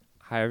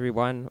Hi,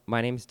 everyone.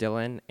 My name's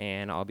Dylan,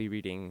 and I'll be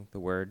reading the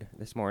word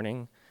this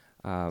morning.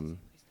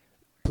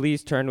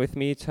 Please turn with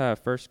me to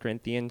 1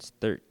 Corinthians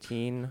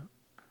 13,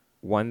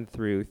 1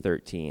 through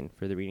 13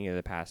 for the reading of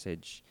the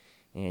passage.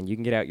 And you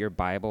can get out your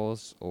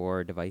Bibles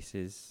or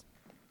devices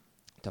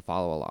to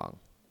follow along.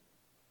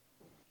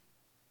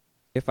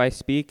 If I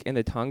speak in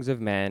the tongues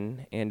of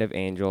men and of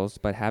angels,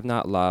 but have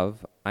not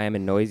love, I am a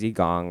noisy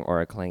gong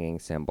or a clanging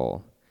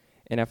cymbal.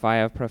 And if I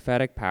have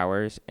prophetic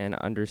powers and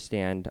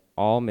understand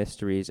all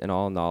mysteries and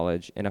all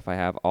knowledge, and if I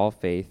have all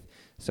faith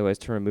so as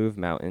to remove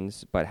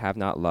mountains, but have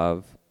not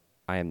love,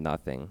 I am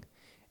nothing.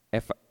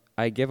 If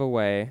I give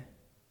away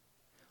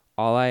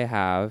all I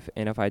have,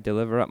 and if I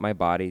deliver up my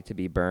body to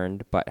be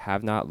burned, but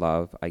have not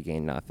love, I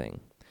gain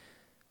nothing.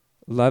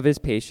 Love is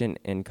patient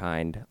and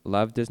kind.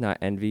 Love does not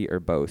envy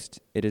or boast.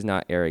 It is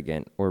not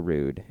arrogant or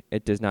rude.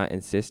 It does not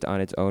insist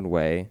on its own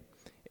way.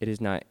 It is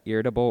not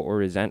irritable or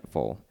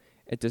resentful.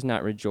 It does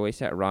not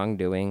rejoice at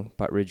wrongdoing,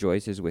 but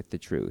rejoices with the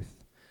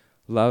truth.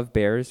 Love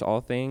bears all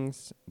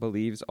things,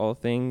 believes all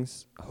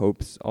things,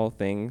 hopes all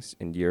things,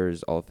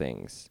 endures all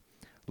things.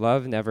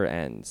 Love never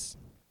ends.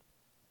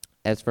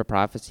 As for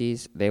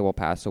prophecies, they will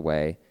pass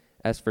away.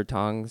 As for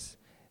tongues,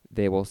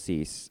 they will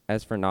cease.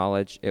 As for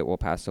knowledge, it will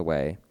pass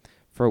away.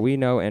 For we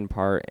know in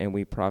part, and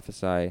we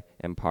prophesy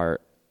in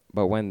part,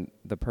 but when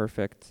the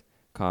perfect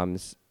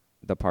comes,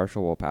 the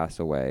partial will pass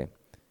away.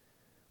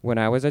 When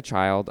I was a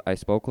child, I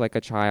spoke like a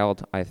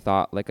child, I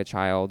thought like a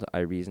child, I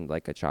reasoned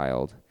like a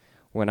child.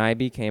 When I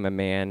became a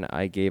man,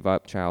 I gave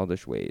up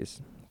childish ways.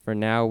 For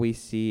now we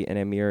see in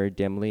a mirror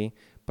dimly,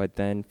 but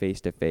then face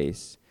to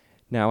face.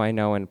 Now I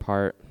know in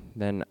part,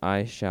 then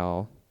I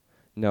shall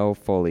know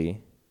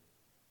fully,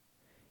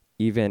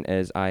 even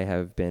as I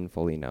have been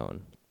fully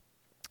known.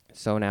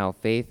 So now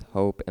faith,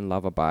 hope, and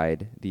love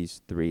abide,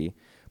 these three,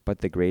 but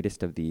the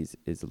greatest of these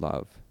is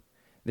love.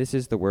 This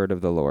is the word of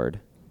the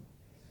Lord.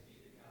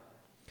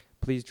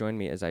 Please join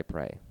me as I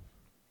pray.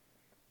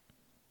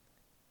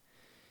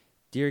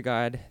 Dear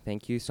God,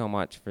 thank you so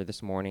much for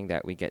this morning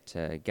that we get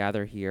to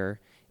gather here,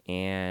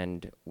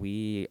 and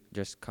we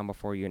just come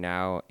before you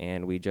now,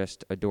 and we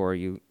just adore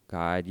you,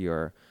 God.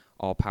 You're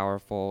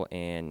all-powerful,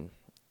 and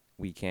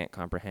we can't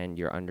comprehend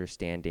your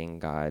understanding,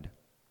 God.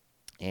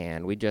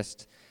 And we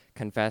just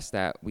confess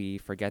that we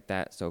forget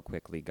that so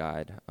quickly,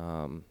 God.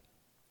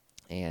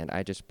 And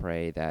I just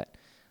pray that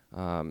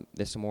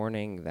this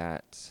morning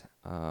that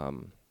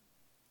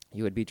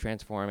you would be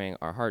transforming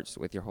our hearts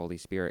with your Holy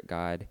Spirit,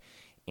 God.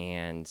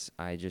 And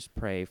I just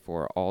pray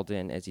for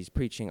Alden as he's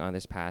preaching on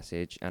this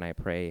passage, and I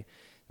pray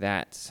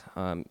that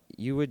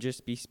you would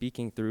just be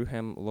speaking through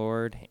him,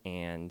 Lord,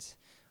 and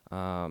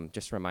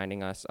just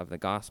reminding us of the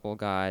gospel,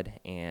 God.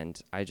 And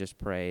I just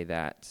pray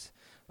that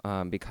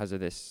because of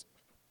this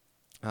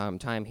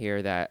time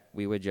here, that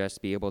we would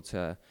just be able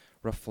to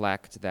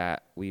reflect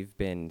that we've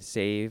been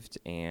saved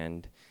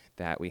and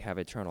that we have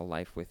eternal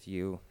life with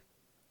you,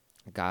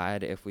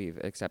 God, if we've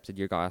accepted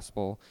your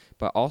gospel,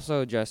 but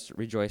also just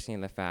rejoicing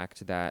in the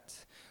fact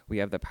that we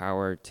have the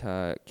power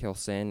to kill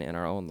sin in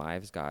our own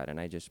lives, God. And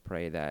I just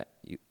pray that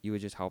you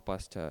would just help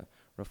us to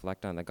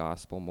reflect on the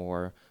gospel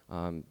more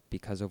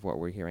because of what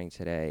we're hearing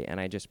today. And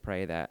I just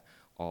pray that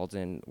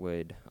Alden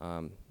would,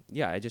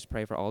 I just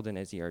pray for Alden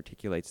as he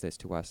articulates this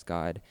to us,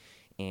 God.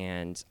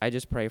 And I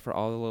just pray for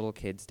all the little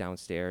kids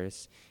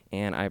downstairs,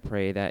 and I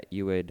pray that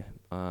you would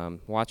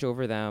watch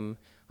over them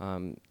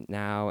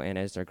now and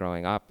as they're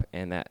growing up,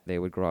 and that they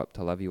would grow up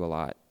to love you a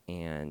lot.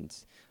 And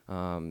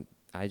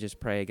I just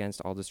pray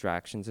against all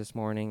distractions this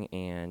morning,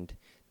 and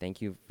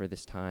thank you for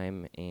this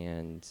time,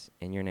 and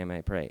in your name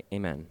I pray.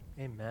 Amen.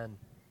 Amen.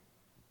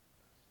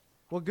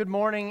 Well, good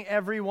morning,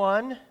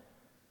 everyone.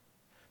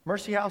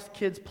 Mercy House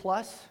Kids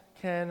Plus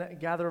can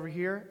gather over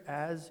here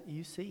as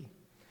you see.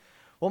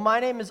 Well,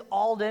 my name is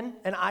Alden,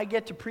 and I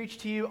get to preach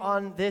to you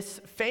on this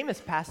famous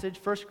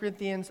passage, 1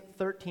 Corinthians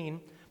 13.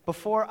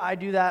 Before I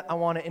do that, I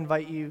want to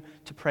invite you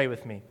to pray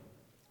with me.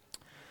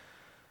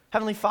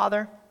 Heavenly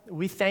Father,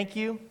 we thank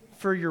you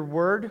for your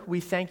word. We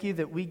thank you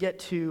that we get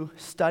to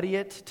study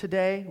it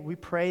today. We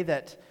pray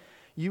that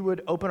you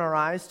would open our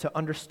eyes to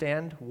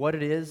understand what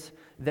it is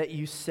that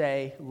you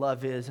say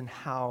love is and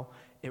how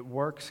it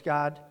works,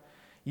 God.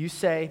 You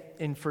say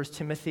in 1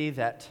 Timothy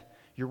that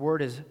your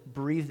word is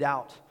breathed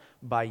out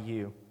by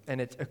you, and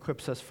it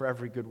equips us for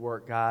every good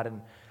work, God.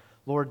 And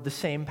Lord, the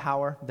same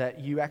power that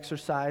you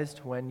exercised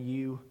when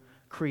you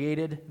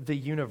created the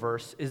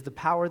universe is the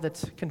power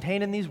that's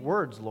contained in these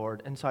words,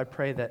 Lord. And so I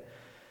pray that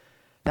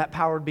that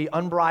power would be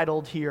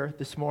unbridled here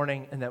this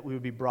morning, and that we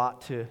would be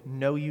brought to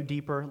know you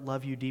deeper,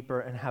 love you deeper,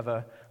 and have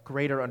a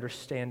greater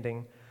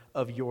understanding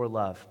of your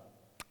love.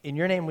 In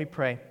your name we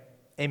pray,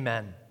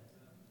 amen.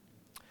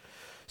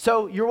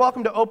 So you're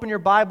welcome to open your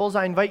Bibles.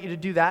 I invite you to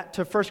do that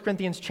to 1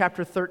 Corinthians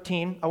chapter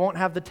 13. I won't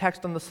have the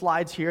text on the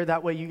slides here.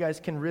 That way you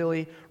guys can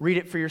really read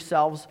it for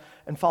yourselves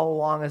and follow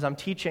along as I'm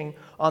teaching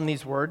on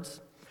these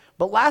words.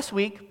 But last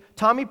week,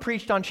 Tommy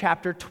preached on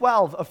chapter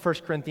 12 of 1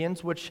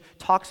 Corinthians, which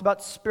talks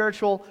about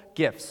spiritual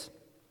gifts.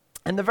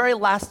 And the very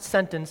last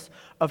sentence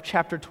of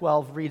chapter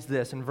 12 reads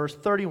this in verse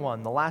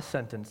 31, the last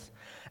sentence.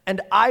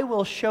 and I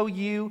will show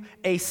you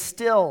a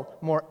still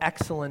more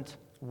excellent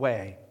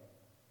way.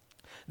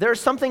 There's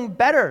something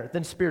better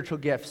than spiritual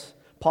gifts,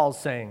 Paul's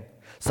saying.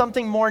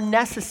 Something more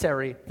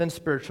necessary than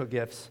spiritual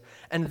gifts,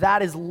 and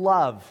that is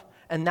love.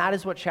 And that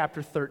is what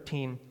chapter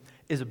 13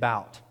 is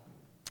about.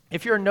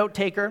 If you're a note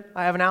taker,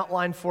 I have an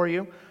outline for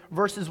you.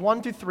 Verses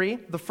 1 through 3,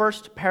 the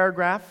first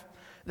paragraph,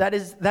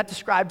 that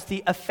describes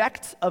the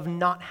effects of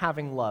not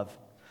having love.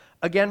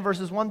 Again,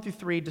 verses 1 through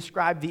 3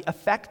 describe the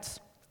effects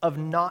of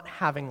not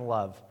having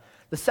love.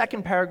 The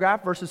second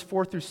paragraph, verses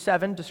 4 through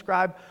 7,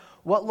 describe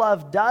what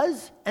love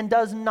does and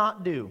does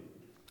not do.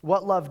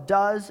 What love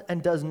does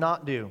and does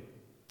not do.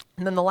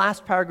 And then the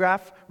last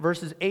paragraph,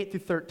 verses 8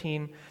 through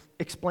 13,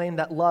 explain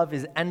that love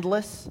is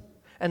endless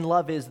and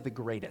love is the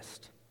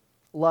greatest.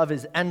 Love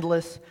is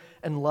endless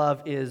and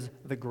love is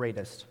the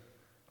greatest.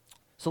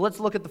 So let's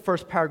look at the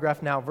first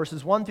paragraph now,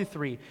 verses 1 through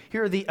 3.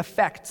 Here are the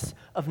effects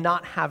of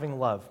not having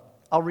love.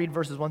 I'll read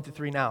verses 1 through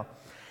 3 now.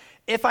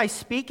 If I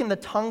speak in the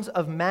tongues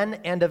of men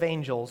and of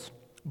angels,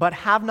 but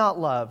have not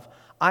love,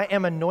 I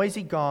am a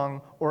noisy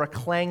gong or a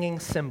clanging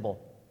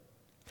cymbal.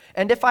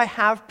 And if I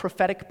have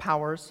prophetic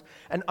powers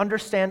and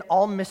understand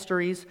all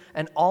mysteries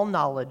and all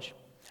knowledge,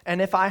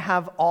 and if I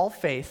have all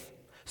faith,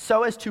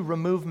 so as to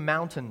remove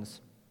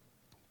mountains,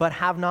 but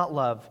have not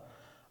love,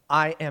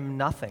 I am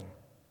nothing.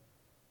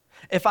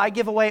 If I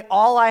give away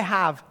all I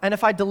have, and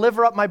if I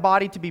deliver up my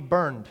body to be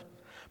burned,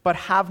 but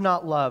have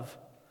not love,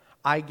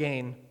 I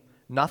gain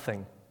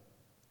nothing.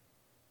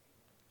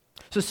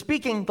 So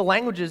speaking the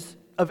languages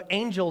of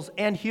angels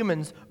and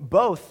humans,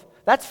 both,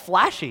 that's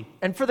flashy.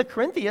 And for the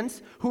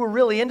Corinthians, who were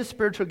really into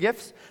spiritual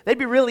gifts, they'd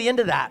be really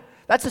into that.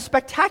 That's a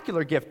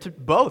spectacular gift to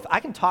both. I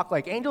can talk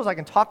like angels, I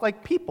can talk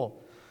like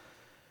people.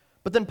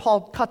 But then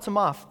Paul cuts them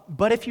off.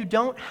 But if you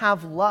don't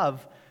have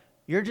love,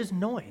 you're just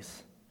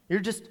noise. You're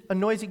just a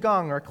noisy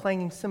gong or a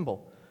clanging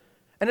cymbal.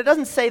 And it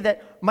doesn't say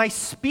that my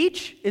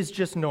speech is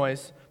just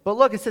noise, but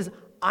look, it says,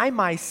 I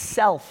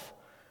myself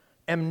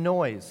am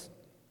noise.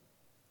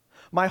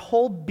 My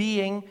whole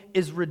being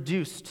is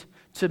reduced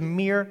to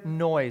mere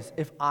noise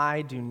if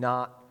I do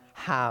not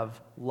have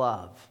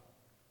love.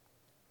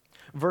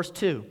 Verse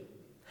 2.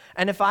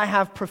 And if I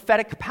have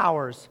prophetic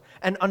powers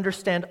and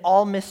understand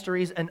all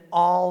mysteries and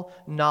all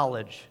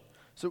knowledge.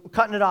 So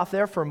cutting it off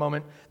there for a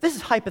moment, this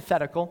is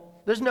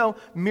hypothetical. There's no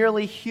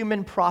merely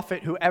human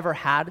prophet who ever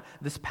had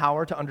this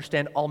power to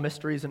understand all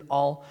mysteries and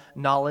all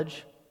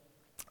knowledge.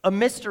 A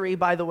mystery,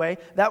 by the way,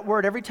 that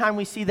word, every time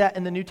we see that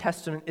in the New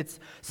Testament, it's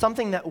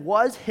something that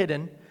was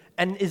hidden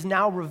and is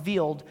now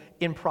revealed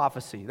in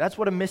prophecy. That's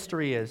what a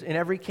mystery is in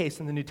every case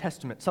in the New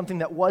Testament. Something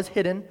that was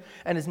hidden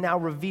and is now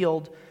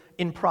revealed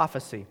in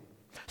prophecy.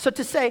 So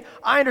to say,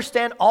 I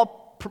understand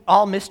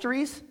all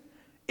mysteries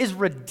is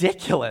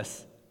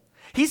ridiculous.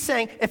 He's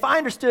saying, if I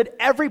understood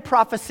every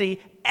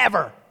prophecy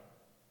ever,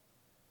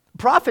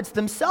 prophets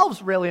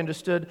themselves rarely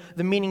understood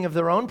the meaning of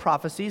their own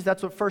prophecies.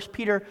 That's what 1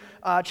 Peter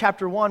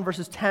chapter 1,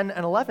 verses 10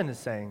 and 11 is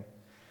saying.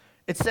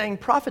 It's saying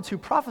prophets who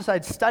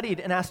prophesied studied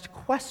and asked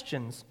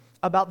questions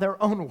about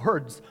their own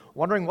words,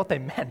 wondering what they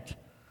meant.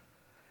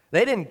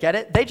 They didn't get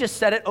it. They just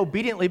said it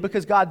obediently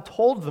because God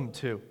told them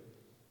to.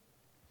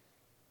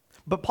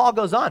 But Paul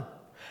goes on.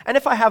 And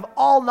if I have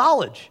all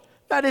knowledge,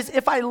 that is,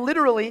 if I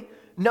literally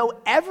know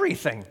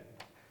everything.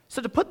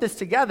 So to put this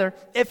together,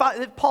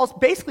 Paul's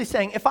basically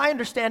saying, if I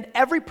understand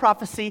every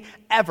prophecy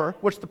ever,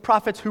 which the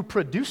prophets who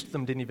produced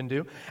them didn't even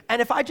do,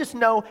 and if I just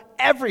know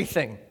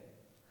everything,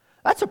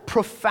 that's a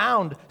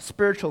profound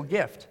spiritual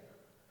gift.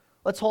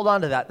 Let's hold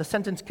on to that. The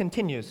sentence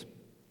continues.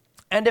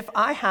 And if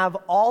I have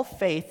all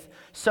faith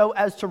so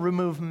as to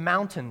remove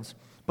mountains,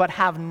 but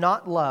have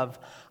not love,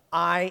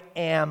 I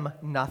am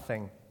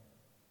nothing.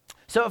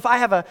 So if I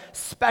have a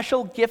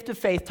special gift of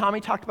faith,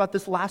 Tommy talked about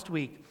this last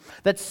week,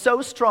 that's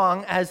so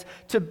strong as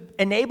to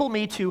enable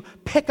me to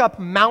pick up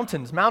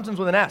mountains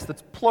with an S,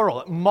 that's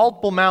plural,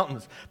 multiple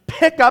mountains,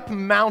 pick up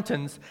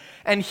mountains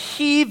and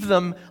heave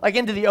them like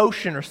into the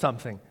ocean or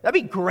something. That'd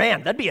be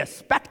grand. That'd be a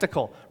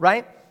spectacle,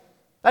 right?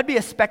 That'd be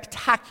a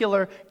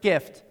spectacular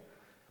gift.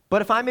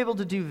 But if I'm able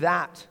to do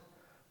that,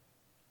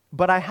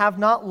 but I have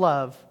not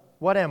love,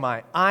 what am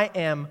I? I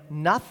am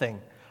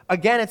nothing.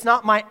 Again, it's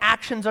not my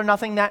actions are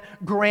nothing, that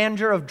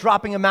grandeur of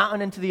dropping a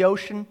mountain into the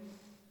ocean.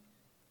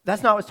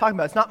 That's not what it's talking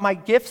about. It's not my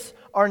gifts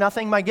are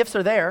nothing. My gifts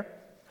are there.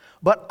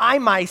 But I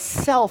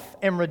myself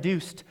am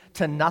reduced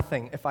to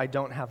nothing if I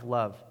don't have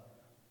love.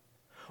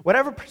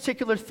 Whatever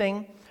particular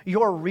thing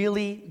you're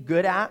really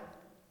good at,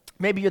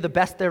 maybe you're the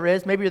best there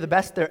is, maybe you're the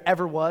best there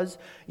ever was,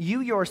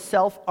 you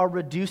yourself are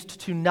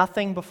reduced to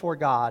nothing before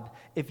God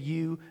if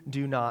you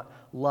do not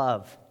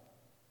love.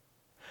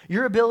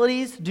 Your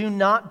abilities do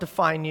not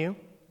define you.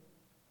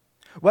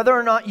 Whether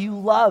or not you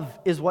love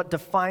is what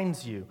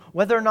defines you.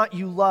 Whether or not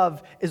you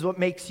love is what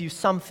makes you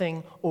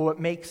something or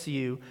what makes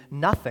you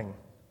nothing.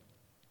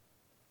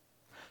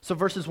 So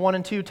verses 1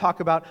 and 2 talk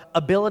about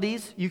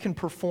abilities you can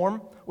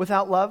perform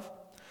without love.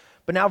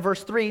 But now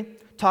verse 3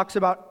 talks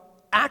about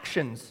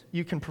actions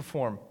you can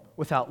perform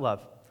without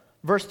love.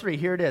 Verse 3,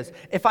 here it is.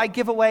 If I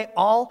give away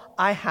all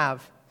I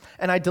have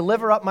and I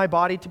deliver up my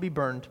body to be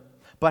burned,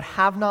 but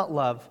have not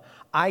love,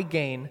 I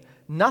gain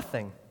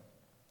nothing.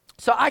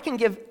 So I can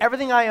give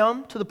everything I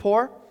own to the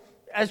poor.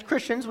 As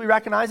Christians, we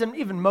recognize, and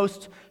even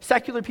most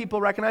secular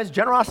people recognize,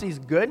 generosity is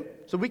good,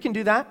 so we can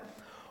do that.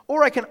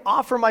 Or I can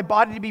offer my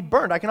body to be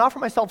burned. I can offer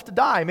myself to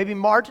die. Maybe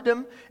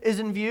martyrdom is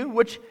in view,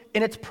 which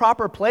in its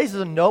proper place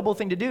is a noble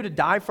thing to do, to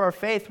die for our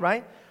faith,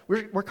 right?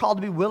 We're called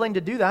to be willing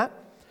to do that.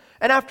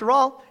 And after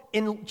all,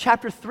 in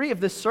chapter 3 of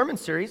this sermon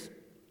series,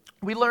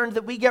 we learned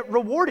that we get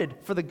rewarded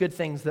for the good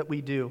things that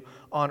we do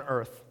on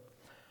earth.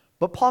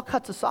 But Paul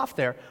cuts us off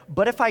there.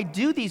 But if I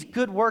do these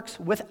good works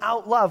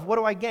without love, what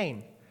do I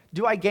gain?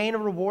 Do I gain a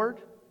reward?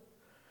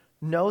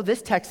 No,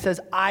 this text says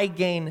I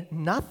gain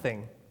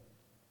nothing.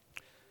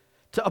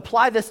 To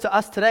apply this to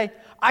us today,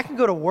 I can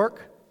go to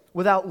work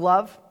without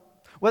love.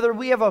 Whether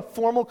we have a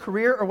formal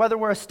career or whether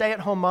we're a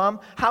stay-at-home mom,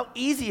 how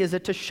easy is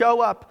it to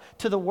show up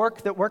to the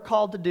work that we're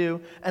called to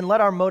do and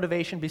let our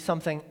motivation be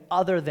something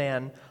other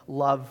than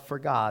love for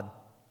God?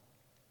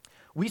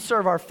 We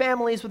serve our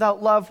families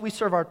without love. We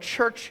serve our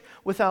church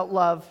without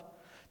love.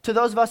 To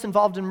those of us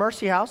involved in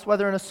Mercy House,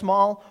 whether in a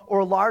small or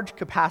a large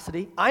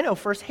capacity, I know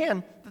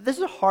firsthand that this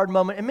is a hard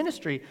moment in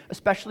ministry,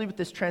 especially with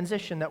this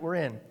transition that we're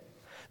in.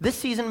 This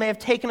season may have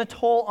taken a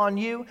toll on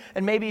you,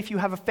 and maybe if you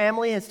have a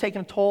family, it's taken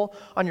a toll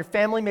on your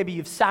family. Maybe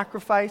you've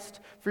sacrificed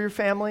for your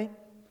family,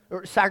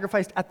 or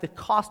sacrificed at the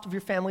cost of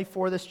your family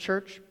for this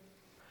church.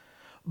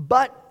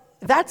 But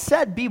that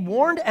said, be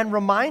warned and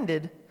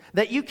reminded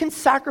that you can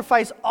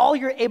sacrifice all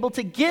you're able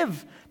to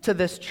give to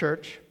this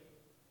church.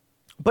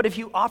 But if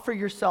you offer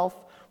yourself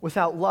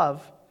without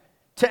love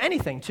to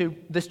anything, to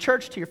this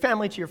church, to your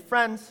family, to your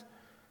friends,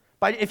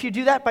 if you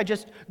do that by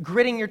just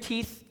gritting your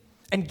teeth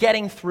and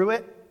getting through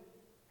it,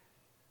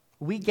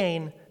 we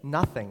gain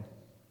nothing.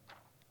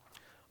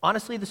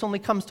 Honestly, this only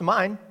comes to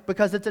mind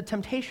because it's a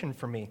temptation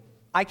for me.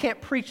 I can't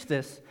preach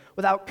this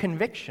without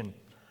conviction.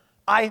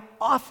 I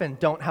often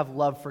don't have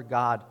love for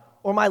God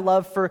or my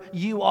love for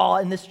you all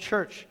in this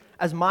church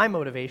as my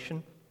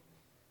motivation.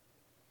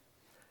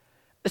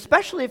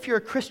 Especially if you're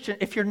a Christian,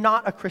 if you're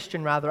not a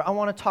Christian, rather, I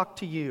want to talk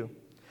to you.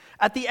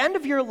 At the end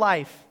of your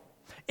life,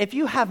 if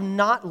you have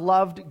not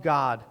loved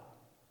God,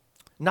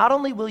 not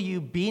only will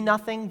you be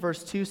nothing,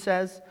 verse 2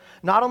 says,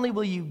 not only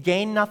will you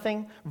gain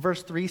nothing,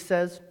 verse 3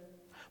 says,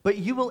 but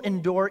you will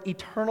endure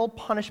eternal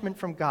punishment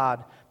from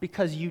God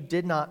because you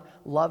did not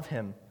love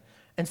him.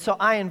 And so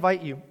I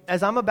invite you,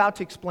 as I'm about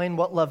to explain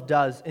what love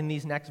does in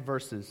these next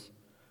verses,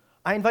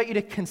 I invite you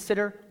to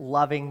consider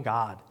loving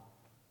God.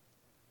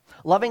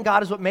 Loving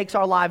God is what makes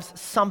our lives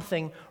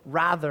something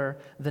rather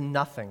than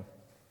nothing.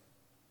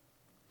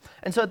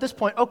 And so at this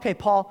point, okay,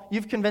 Paul,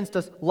 you've convinced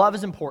us love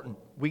is important.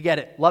 We get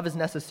it. Love is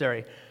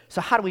necessary.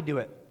 So how do we do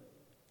it?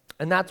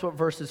 And that's what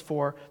verses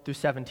 4 through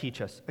 7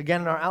 teach us.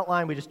 Again, in our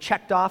outline, we just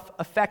checked off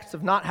effects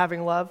of not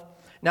having love.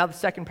 Now the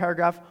second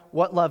paragraph,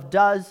 what love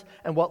does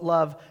and what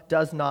love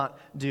does not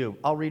do.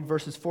 I'll read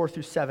verses 4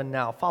 through 7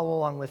 now. Follow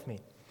along with me.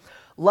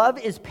 Love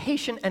is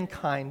patient and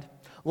kind.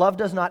 Love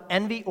does not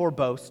envy or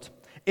boast.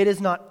 It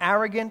is not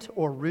arrogant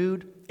or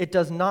rude. It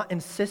does not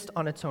insist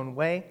on its own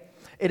way.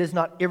 It is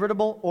not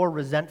irritable or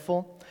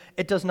resentful.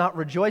 It does not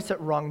rejoice at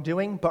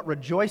wrongdoing, but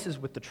rejoices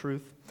with the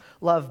truth.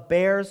 Love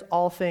bears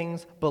all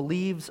things,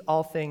 believes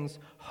all things,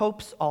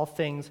 hopes all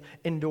things,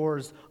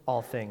 endures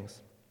all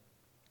things.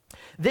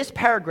 This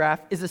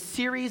paragraph is a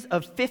series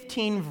of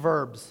 15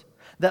 verbs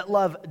that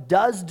love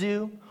does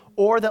do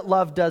or that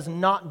love does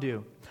not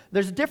do.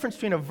 There's a difference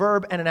between a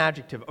verb and an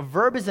adjective. A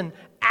verb is an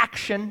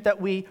action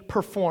that we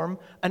perform.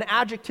 An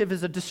adjective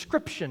is a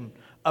description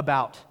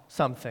about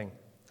something.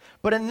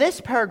 But in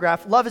this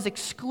paragraph, love is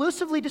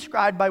exclusively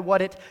described by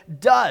what it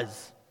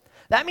does.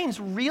 That means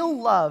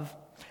real love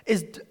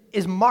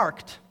is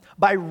marked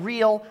by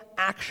real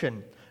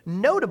action.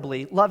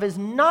 Notably, love is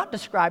not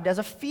described as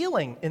a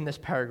feeling in this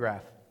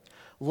paragraph.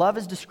 Love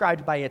is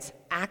described by its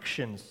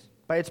actions,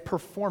 by its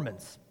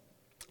performance.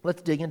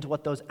 Let's dig into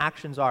what those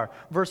actions are.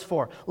 Verse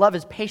 4, love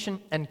is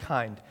patient and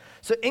kind.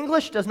 So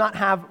English does not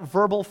have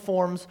verbal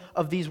forms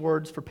of these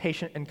words for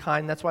patient and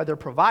kind. That's why they're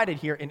provided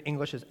here in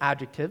English as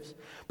adjectives.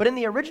 But in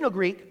the original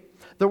Greek,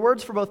 the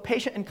words for both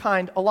patient and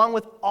kind, along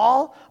with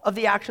all of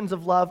the actions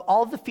of love,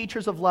 all of the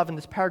features of love in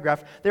this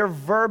paragraph, they're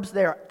verbs,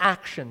 they're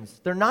actions.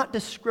 They're not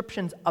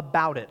descriptions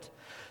about it.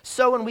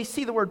 So when we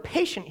see the word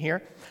patient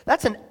here,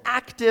 that's an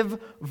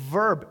active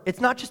verb. It's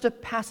not just a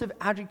passive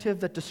adjective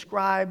that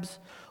describes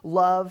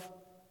love.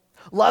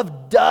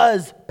 Love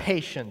does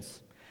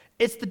patience.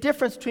 It's the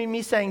difference between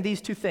me saying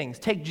these two things.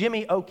 Take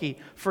Jimmy Oakey,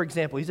 for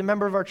example. He's a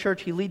member of our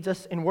church. He leads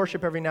us in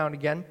worship every now and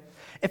again.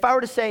 If I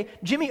were to say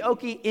Jimmy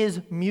Oakey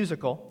is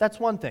musical, that's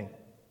one thing.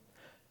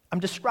 I'm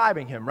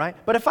describing him, right?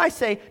 But if I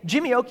say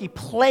Jimmy Oakey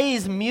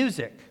plays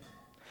music,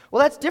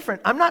 well, that's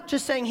different. I'm not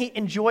just saying he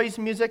enjoys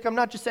music. I'm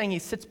not just saying he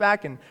sits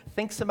back and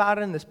thinks about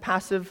it in this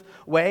passive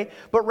way.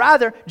 But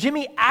rather,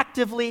 Jimmy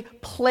actively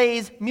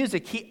plays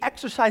music. He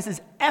exercises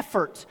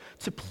effort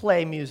to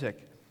play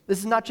music. This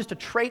is not just a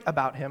trait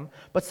about him,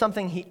 but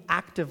something he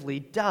actively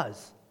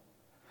does.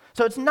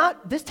 So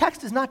this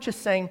text is not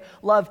just saying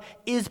love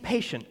is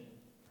patient.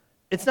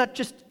 It's not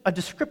just a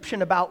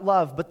description about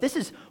love, but this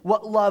is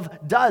what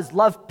love does.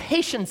 Love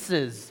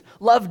patiences.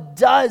 Love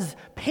does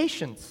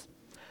patience.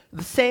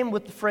 The same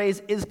with the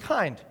phrase is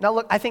kind. Now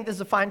look, I think this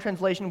is a fine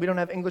translation. We don't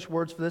have English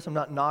words for this. I'm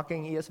not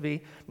knocking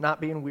ESV, not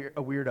being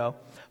a weirdo.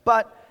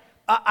 But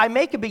I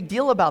make a big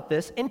deal about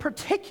this in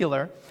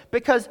particular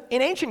because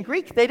in ancient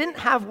Greek, they didn't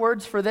have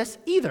words for this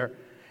either.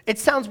 It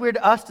sounds weird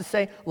to us to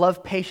say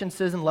love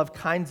patiences and love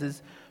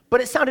kindses,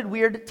 but it sounded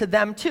weird to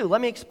them too.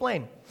 Let me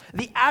explain.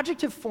 The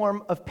adjective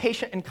form of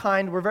patient and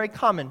kind were very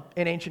common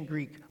in ancient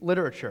Greek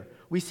literature.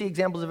 We see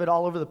examples of it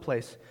all over the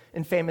place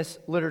in famous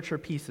literature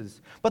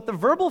pieces. But the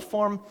verbal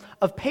form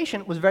of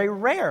patient was very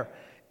rare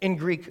in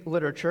Greek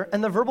literature,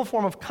 and the verbal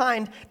form of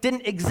kind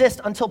didn't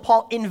exist until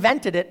Paul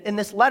invented it in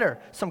this letter,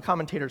 some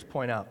commentators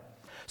point out.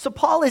 So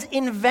Paul is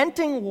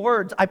inventing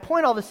words. I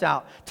point all this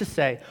out to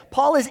say,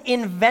 Paul is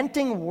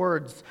inventing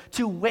words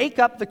to wake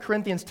up the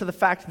Corinthians to the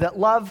fact that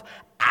love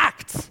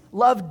acts,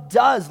 love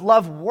does,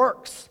 love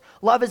works.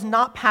 Love is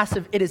not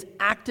passive, it is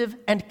active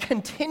and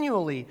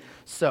continually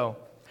so.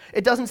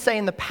 It doesn't say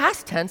in the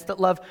past tense that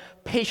love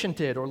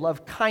patiented or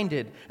love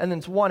kinded and then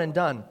it's one and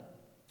done,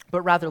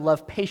 but rather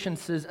love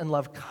patiences and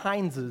love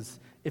kindses,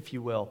 if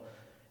you will,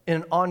 in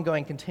an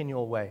ongoing,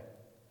 continual way.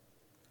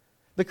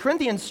 The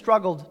Corinthians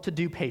struggled to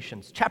do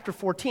patience. Chapter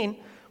 14,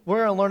 we're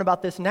going to learn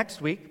about this next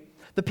week.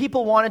 The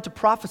people wanted to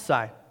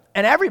prophesy,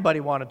 and everybody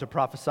wanted to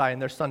prophesy in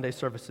their Sunday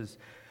services.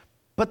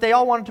 But they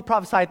all wanted to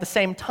prophesy at the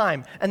same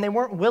time, and they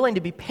weren't willing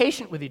to be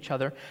patient with each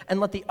other and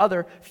let the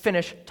other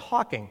finish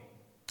talking.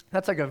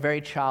 That's like a very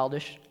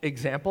childish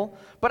example,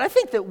 but I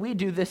think that we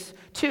do this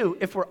too,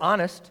 if we're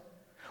honest.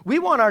 We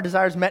want our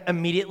desires met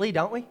immediately,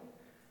 don't we?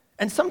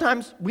 And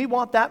sometimes we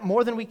want that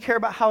more than we care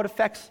about how it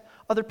affects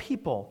other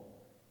people.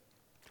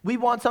 We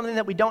want something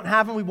that we don't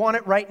have, and we want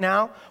it right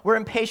now. We're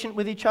impatient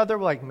with each other.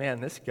 We're like,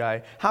 man, this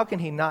guy, how can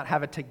he not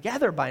have it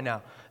together by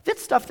now?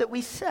 That's stuff that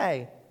we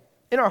say,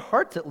 in our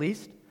hearts at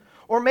least.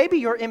 Or maybe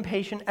you're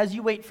impatient as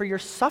you wait for your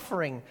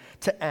suffering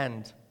to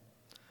end.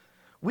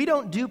 We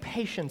don't do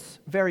patience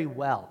very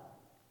well,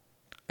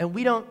 and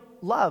we don't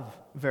love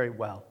very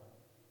well.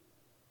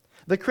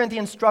 The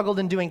Corinthians struggled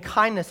in doing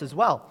kindness as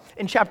well.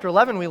 In chapter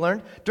 11, we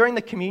learned during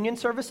the communion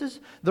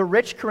services, the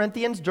rich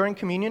Corinthians during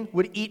communion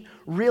would eat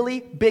really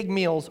big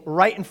meals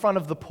right in front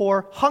of the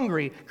poor,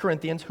 hungry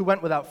Corinthians who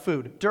went without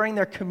food during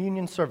their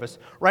communion service,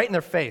 right in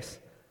their face.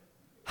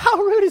 How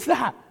rude is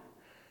that?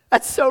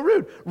 That's so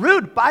rude.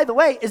 Rude, by the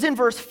way, is in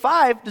verse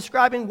 5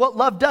 describing what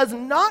love does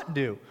not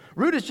do.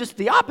 Rude is just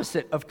the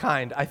opposite of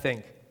kind, I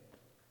think.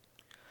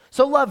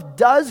 So love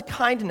does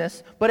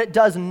kindness, but it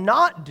does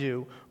not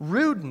do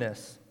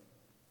rudeness.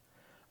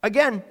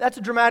 Again, that's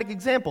a dramatic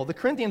example. The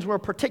Corinthians were a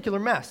particular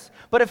mess.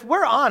 But if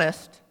we're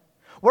honest,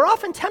 we're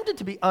often tempted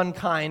to be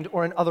unkind,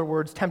 or in other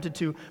words, tempted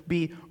to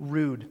be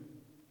rude.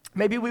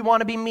 Maybe we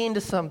want to be mean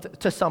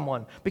to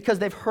someone because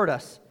they've hurt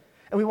us,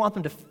 and we want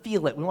them to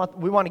feel it. We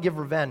want to give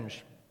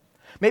revenge.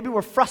 Maybe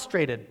we're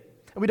frustrated,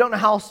 and we don't know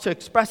how else to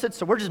express it,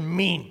 so we're just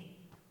mean.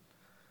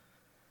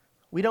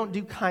 We don't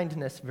do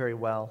kindness very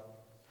well.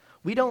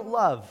 We don't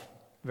love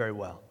very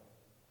well.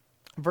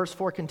 Verse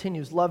 4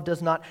 continues, love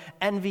does not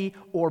envy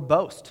or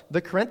boast.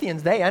 The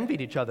Corinthians, they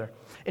envied each other.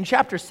 In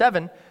chapter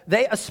 7,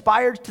 they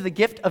aspired to the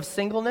gift of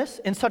singleness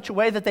in such a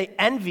way that they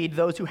envied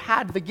those who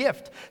had the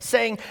gift,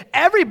 saying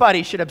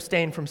everybody should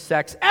abstain from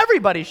sex,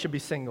 everybody should be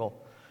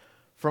single.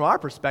 From our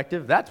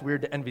perspective, that's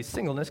weird to envy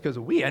singleness because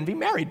we envy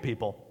married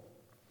people.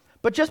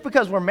 But just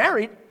because we're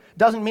married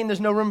doesn't mean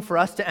there's no room for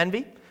us to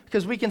envy,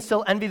 because we can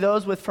still envy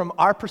those with, from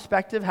our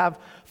perspective, have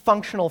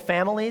functional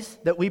families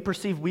that we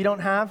perceive we don't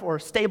have, or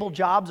stable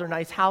jobs or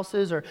nice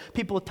houses, or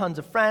people with tons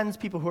of friends,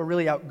 people who are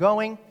really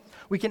outgoing.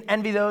 We can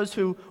envy those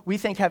who we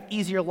think have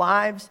easier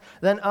lives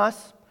than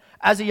us.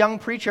 As a young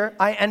preacher,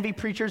 I envy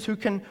preachers who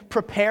can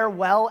prepare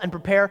well and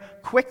prepare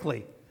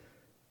quickly.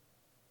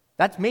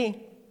 That's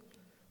me.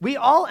 We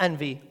all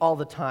envy all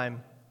the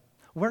time.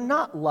 We're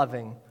not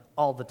loving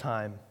all the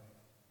time.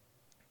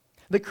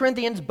 The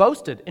Corinthians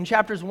boasted in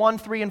chapters 1,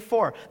 3, and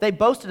 4. They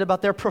boasted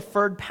about their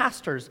preferred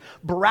pastors,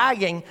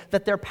 bragging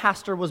that their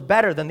pastor was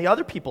better than the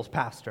other people's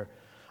pastor.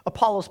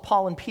 Apollos,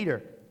 Paul, and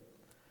Peter.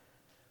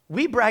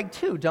 We brag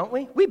too, don't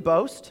we? We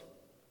boast.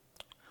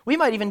 We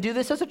might even do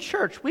this as a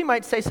church. We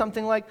might say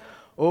something like,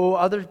 oh,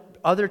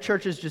 other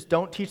churches just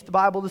don't teach the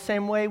Bible the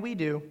same way we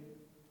do.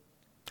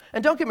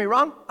 And don't get me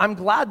wrong, I'm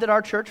glad that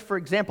our church, for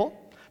example,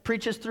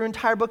 preaches through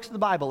entire books of the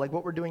Bible like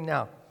what we're doing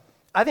now.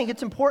 I think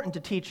it's important to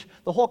teach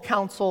the whole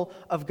counsel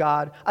of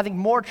God. I think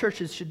more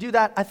churches should do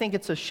that. I think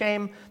it's a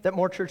shame that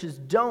more churches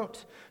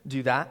don't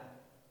do that.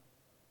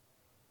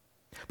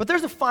 But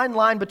there's a fine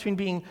line between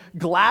being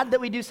glad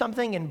that we do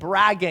something and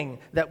bragging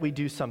that we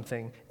do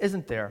something,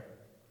 isn't there?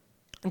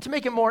 And to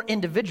make it more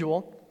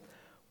individual,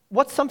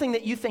 what's something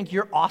that you think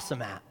you're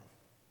awesome at?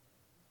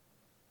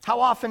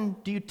 How often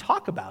do you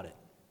talk about it?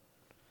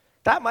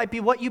 That might be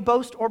what you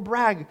boast or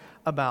brag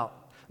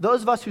about.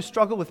 Those of us who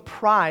struggle with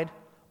pride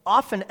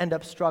often end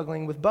up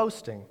struggling with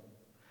boasting.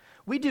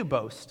 We do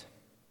boast,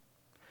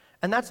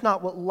 and that's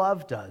not what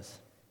love does.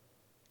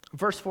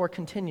 Verse 4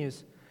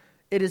 continues,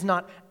 it is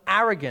not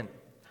arrogant.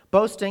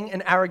 Boasting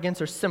and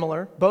arrogance are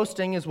similar.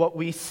 Boasting is what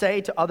we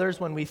say to others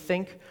when we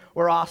think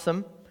we're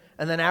awesome,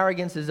 and then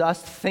arrogance is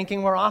us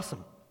thinking we're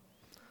awesome.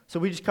 So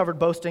we just covered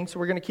boasting, so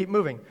we're going to keep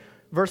moving.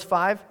 Verse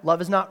 5,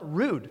 love is not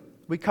rude.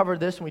 We covered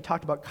this when we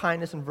talked about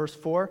kindness in verse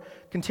 4.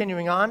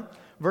 Continuing on,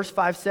 verse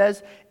 5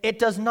 says, it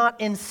does not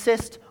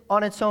insist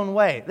on its own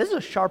way. This is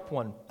a sharp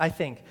one, I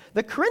think.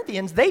 The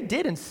Corinthians, they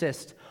did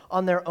insist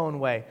on their own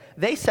way.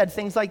 They said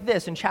things like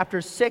this in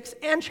chapters 6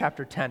 and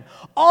chapter 10.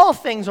 All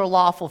things are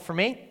lawful for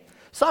me,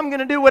 so I'm going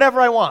to do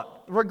whatever I want,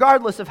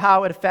 regardless of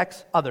how it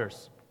affects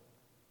others.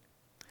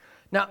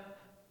 Now,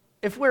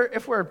 if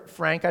we're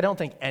frank, I don't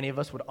think any of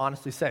us would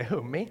honestly say,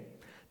 who, me?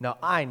 No,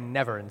 I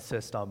never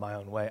insist on my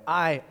own way.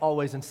 I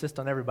always insist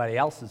on everybody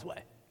else's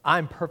way.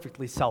 I'm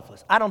perfectly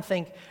selfless. I don't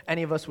think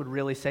any of us would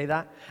really say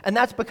that. And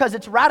that's because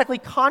it's radically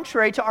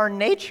contrary to our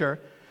nature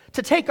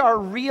to take our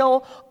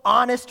real,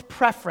 honest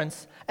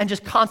preference and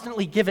just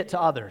constantly give it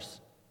to others.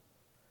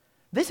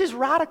 This is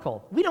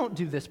radical. We don't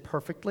do this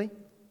perfectly.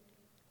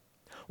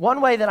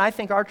 One way that I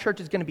think our church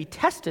is going to be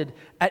tested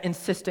at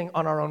insisting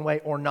on our own way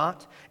or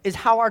not is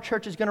how our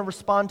church is going to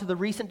respond to the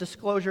recent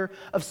disclosure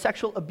of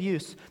sexual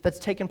abuse that's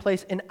taken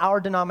place in our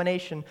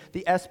denomination,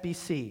 the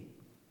SBC.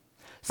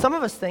 Some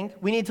of us think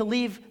we need to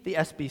leave the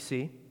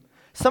SBC.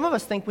 Some of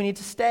us think we need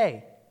to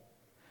stay.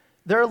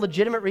 There are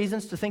legitimate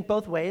reasons to think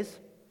both ways.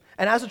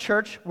 And as a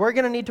church, we're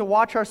going to need to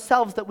watch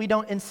ourselves that we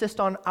don't insist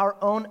on our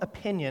own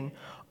opinion,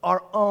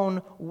 our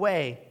own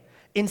way.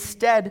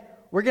 Instead,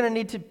 we're going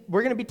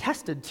to be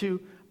tested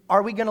to,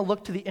 are we going to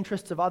look to the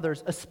interests of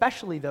others,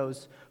 especially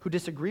those who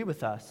disagree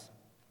with us?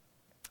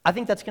 I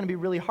think that's going to be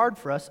really hard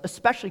for us,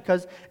 especially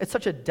because it's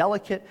such a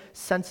delicate,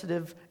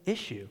 sensitive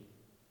issue.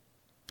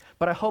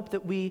 But I hope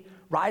that we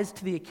rise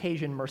to the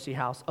occasion, Mercy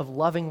House, of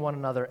loving one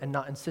another and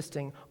not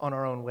insisting on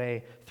our own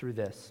way through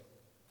this.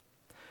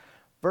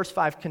 Verse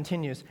 5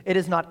 continues, it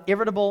is not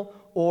irritable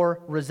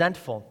or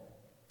resentful.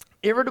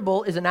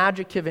 Irritable is an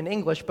adjective in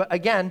English, but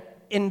again,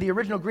 in the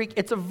original Greek,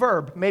 it's a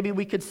verb. Maybe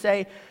we could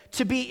say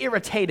to be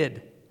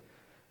irritated.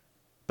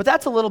 But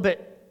that's a little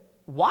bit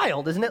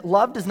wild, isn't it?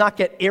 Love does not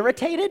get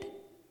irritated.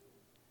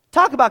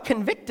 Talk about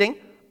convicting.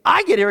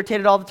 I get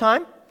irritated all the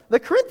time. The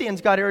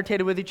Corinthians got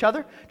irritated with each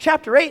other.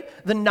 Chapter 8,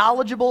 the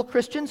knowledgeable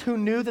Christians who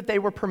knew that they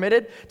were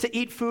permitted to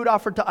eat food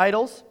offered to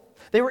idols,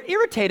 they were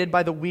irritated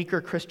by the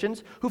weaker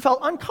Christians who felt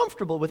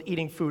uncomfortable with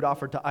eating food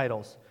offered to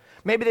idols.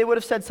 Maybe they would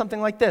have said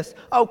something like this,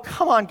 oh,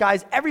 come on,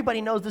 guys,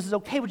 everybody knows this is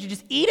okay. Would you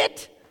just eat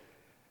it?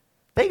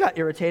 They got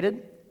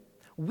irritated.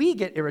 We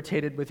get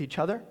irritated with each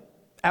other,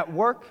 at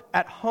work,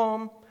 at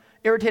home,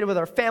 irritated with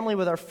our family,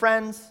 with our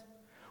friends.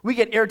 We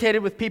get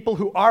irritated with people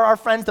who are our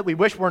friends that we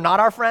wish were not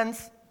our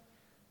friends.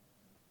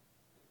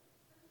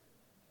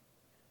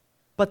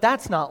 But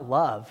that's not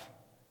love.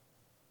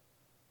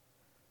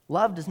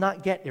 Love does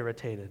not get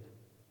irritated.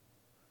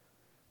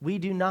 We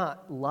do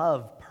not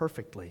love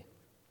perfectly.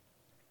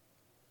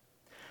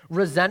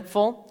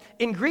 Resentful.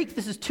 In Greek,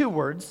 this is two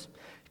words.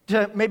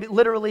 Maybe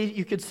literally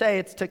you could say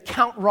it's to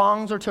count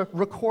wrongs or to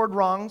record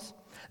wrongs.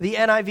 The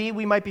NIV,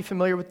 we might be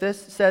familiar with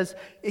this, says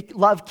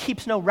love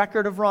keeps no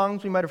record of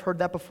wrongs. We might have heard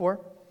that before.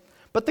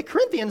 But the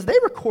Corinthians, they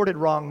recorded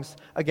wrongs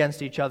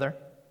against each other.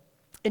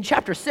 In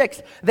chapter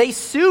 6, they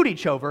sued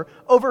each other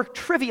over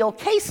trivial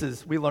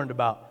cases we learned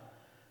about.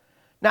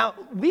 Now,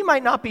 we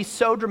might not be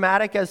so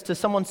dramatic as to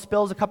someone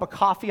spills a cup of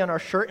coffee on our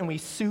shirt and we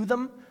sue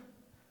them.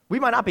 We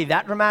might not be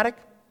that dramatic.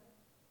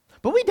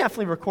 But we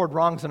definitely record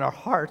wrongs in our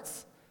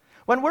hearts.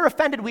 When we're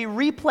offended, we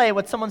replay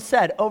what someone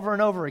said over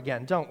and over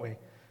again, don't we?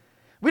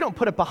 We don't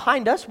put it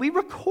behind us. We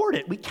record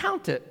it. We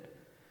count it.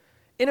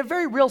 In a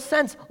very real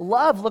sense,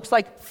 love looks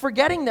like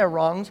forgetting their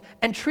wrongs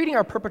and treating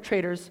our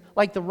perpetrators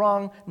like the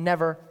wrong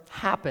never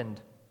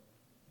happened.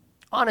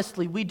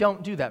 Honestly, we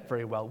don't do that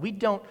very well. We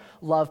don't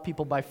love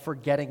people by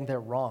forgetting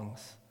their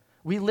wrongs.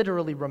 We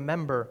literally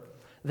remember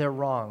their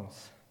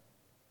wrongs.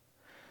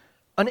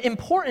 An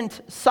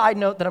important side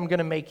note that I'm going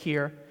to make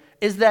here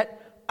is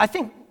that I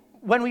think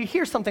when we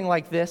hear something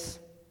like this,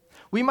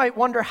 we might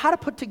wonder how to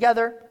put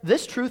together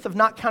this truth of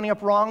not counting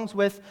up wrongs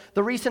with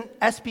the recent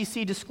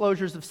SBC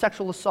disclosures of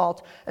sexual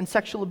assault and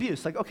sexual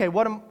abuse. Like, okay,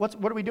 what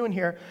are we doing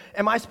here?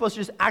 Am I supposed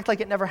to just act like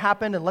it never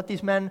happened and let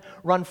these men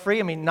run free?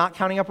 I mean, not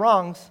counting up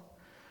wrongs.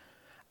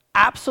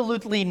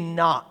 Absolutely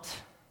not.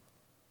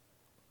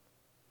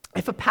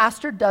 If a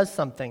pastor does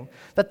something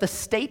that the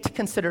state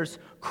considers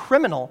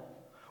criminal,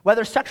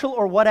 whether sexual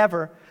or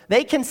whatever,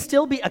 they can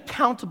still be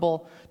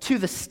accountable to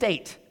the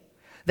state.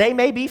 They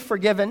may be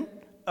forgiven,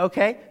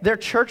 okay? Their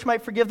church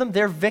might forgive them.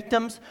 Their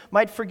victims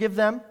might forgive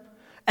them.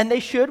 And we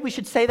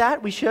should say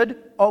that. We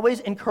should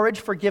always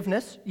encourage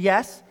forgiveness,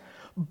 yes.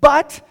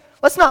 But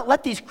let's not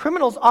let these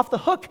criminals off the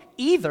hook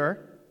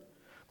either.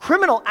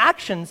 Criminal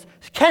actions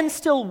can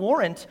still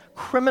warrant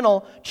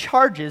criminal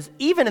charges,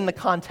 even in the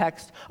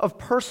context of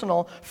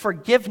personal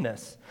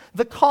forgiveness.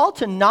 The call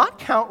to not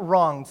count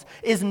wrongs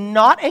is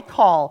not a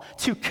call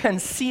to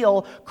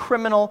conceal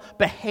criminal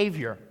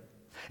behavior.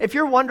 If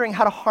you're wondering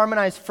how to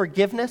harmonize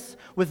forgiveness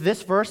with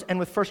this verse and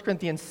with 1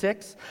 Corinthians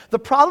 6, the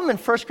problem in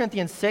 1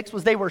 Corinthians 6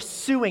 was they were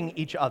suing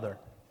each other.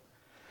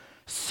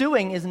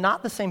 Suing is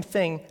not the same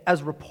thing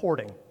as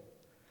reporting.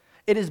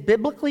 It is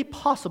biblically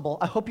possible,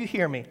 I hope you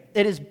hear me,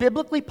 it is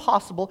biblically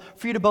possible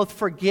for you to both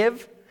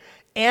forgive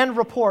and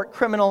report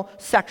criminal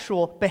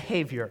sexual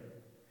behavior.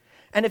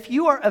 And if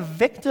you are a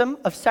victim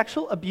of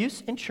sexual abuse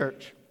in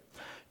church,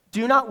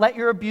 do not let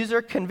your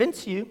abuser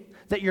convince you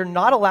that you're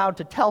not allowed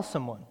to tell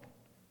someone.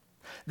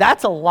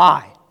 That's a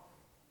lie.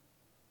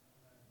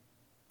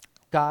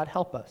 God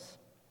help us.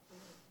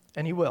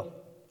 And He will.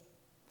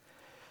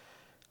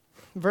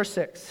 Verse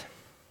 6.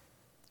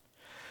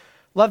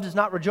 Love does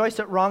not rejoice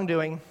at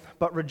wrongdoing,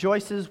 but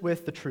rejoices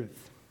with the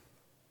truth.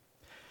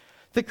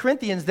 The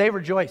Corinthians, they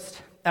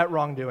rejoiced at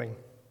wrongdoing.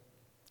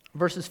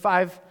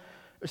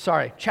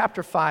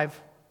 Chapter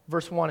 5,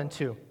 verse 1 and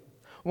 2.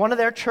 One of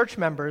their church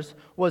members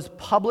was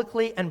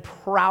publicly and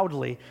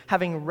proudly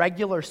having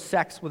regular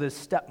sex with his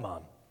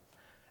stepmom.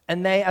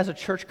 And they, as a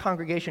church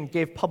congregation,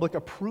 gave public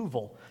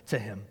approval to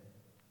him.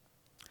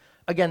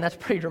 Again, that's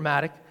pretty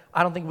dramatic.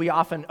 I don't think we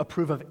often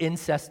approve of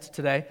incest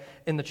today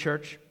in the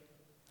church.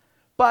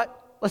 But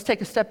let's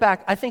take a step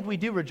back. I think we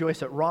do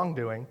rejoice at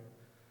wrongdoing.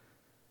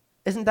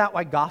 Isn't that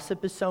why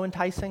gossip is so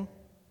enticing?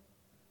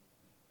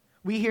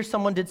 We hear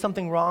someone did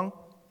something wrong,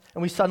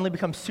 and we suddenly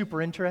become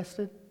super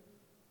interested.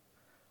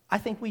 I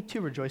think we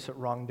too rejoice at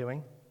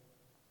wrongdoing.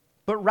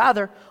 But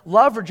rather,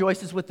 love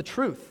rejoices with the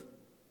truth.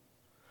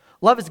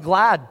 Love is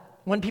glad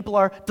when people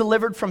are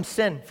delivered from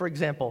sin, for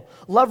example.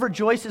 Love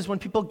rejoices when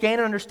people gain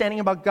an understanding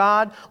about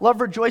God.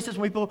 Love rejoices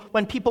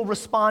when people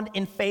respond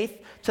in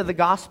faith to the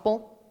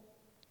gospel.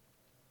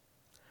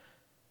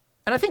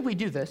 And I think we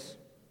do this,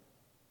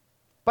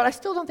 but I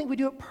still don't think we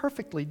do it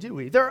perfectly, do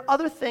we? There are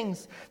other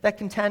things that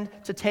can tend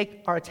to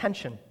take our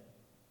attention.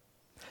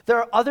 There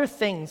are other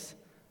things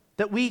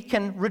that we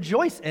can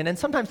rejoice in, and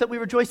sometimes that we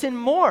rejoice in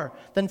more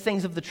than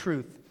things of the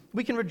truth.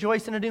 We can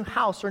rejoice in a new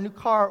house or a new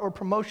car or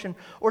promotion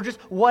or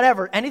just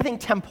whatever, anything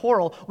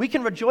temporal. We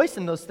can rejoice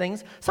in those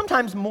things,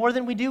 sometimes more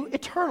than we do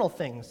eternal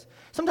things,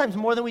 sometimes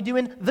more than we do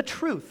in the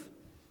truth.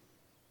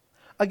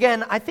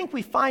 Again, I think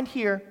we find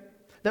here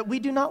that we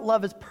do not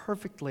love as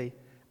perfectly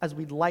as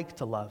we'd like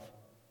to love.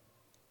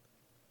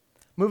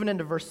 Moving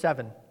into verse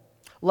 7,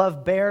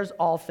 love bears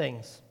all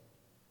things.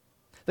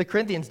 The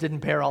Corinthians didn't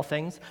bear all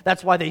things.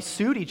 That's why they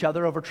sued each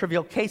other over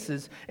trivial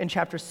cases in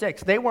chapter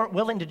 6. They weren't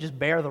willing to just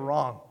bear the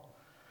wrong.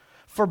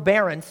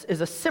 Forbearance is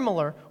a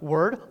similar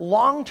word,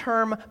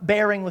 long-term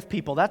bearing with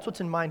people. That's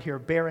what's in mind here,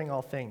 bearing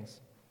all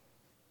things.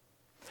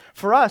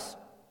 For us,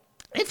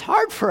 it's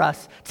hard for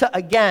us to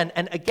again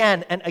and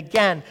again and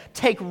again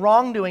take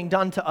wrongdoing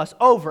done to us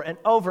over and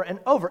over and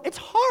over. It's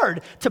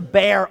hard to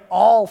bear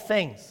all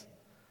things.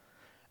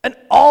 And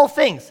all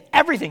things,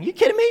 everything. You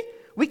kidding me?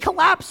 We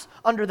collapse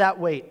under that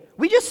weight.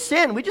 We just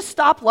sin. We just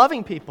stop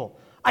loving people.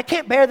 I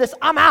can't bear this.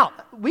 I'm out.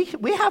 We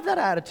have that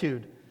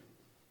attitude.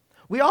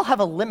 We all have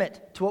a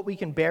limit to what we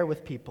can bear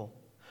with people.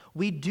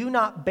 We do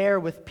not bear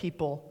with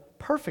people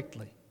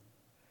perfectly.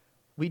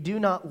 We do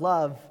not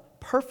love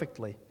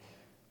perfectly.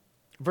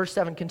 Verse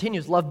 7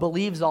 continues, love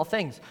believes all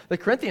things. The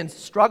Corinthians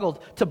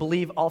struggled to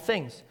believe all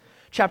things.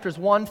 Chapters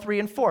 1, 3,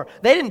 and 4.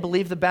 They didn't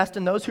believe the best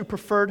in those who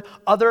preferred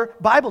other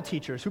Bible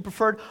teachers, who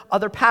preferred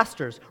other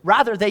pastors.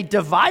 Rather, they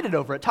divided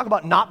over it. Talk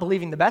about not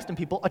believing the best in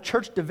people, a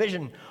church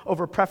division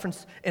over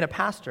preference in a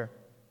pastor.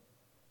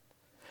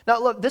 Now,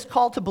 look, this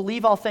call to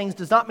believe all things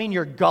does not mean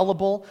you're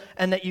gullible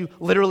and that you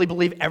literally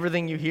believe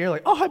everything you hear.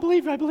 Like, oh, I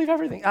believe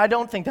everything. I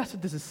don't think that's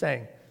what this is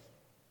saying.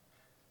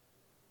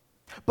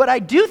 But I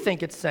do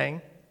think it's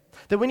saying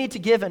that we need to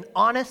give an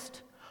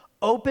honest,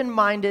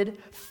 open-minded,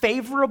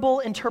 favorable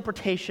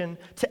interpretation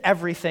to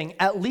everything,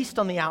 at least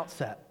on the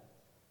outset.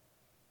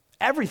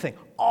 Everything,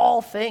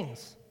 all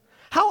things.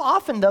 How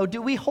often, though,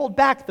 do we hold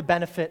back the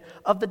benefit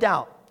of the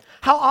doubt?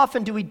 How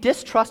often do we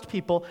distrust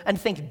people and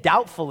think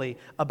doubtfully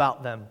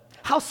about them?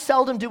 How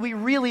seldom do we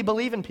really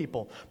believe in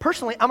people?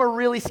 Personally, I'm a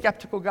really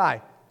skeptical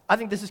guy. I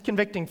think this is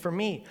convicting for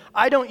me.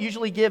 I don't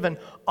usually give an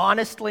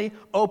honestly,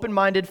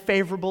 open-minded,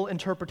 favorable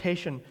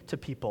interpretation to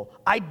people.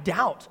 I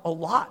doubt a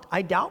lot.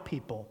 I doubt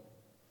people.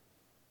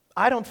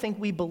 I don't think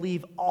we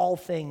believe all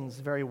things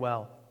very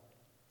well.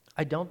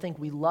 I don't think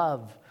we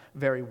love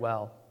very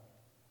well.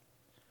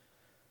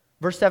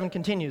 Verse 7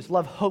 continues,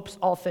 love hopes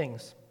all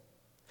things.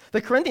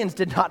 The Corinthians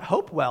did not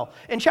hope well.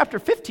 In chapter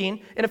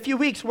 15, in a few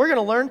weeks, we're going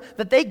to learn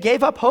that they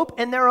gave up hope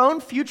in their own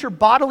future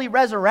bodily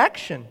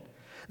resurrection.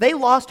 They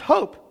lost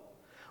hope.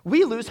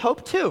 We lose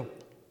hope too.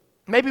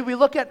 Maybe we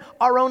look at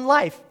our own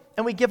life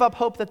and we give up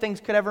hope that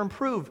things could ever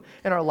improve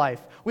in our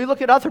life. We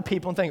look at other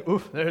people and think,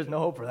 oof, there's no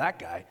hope for that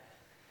guy.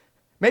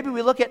 Maybe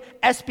we look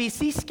at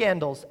SBC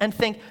scandals and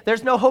think,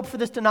 there's no hope for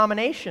this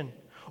denomination.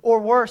 Or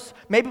worse,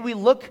 maybe we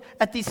look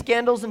at these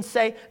scandals and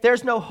say,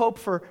 there's no hope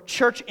for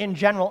church in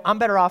general. I'm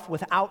better off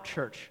without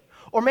church.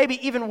 Or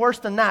maybe even worse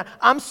than that,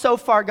 I'm so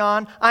far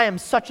gone, I am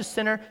such a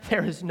sinner,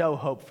 there is no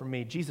hope for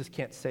me. Jesus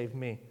can't save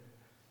me.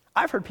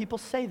 I've heard people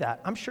say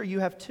that. I'm sure you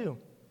have too.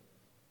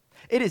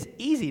 It is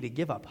easy to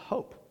give up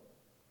hope.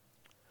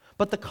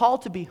 But the call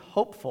to be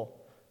hopeful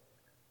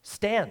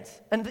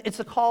stands. And it's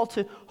a call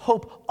to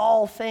hope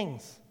all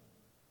things.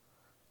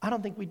 I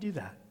don't think we do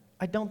that.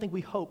 I don't think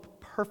we hope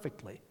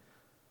perfectly.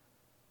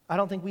 I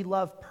don't think we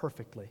love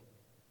perfectly.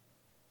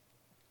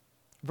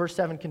 Verse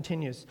 7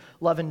 continues,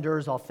 love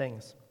endures all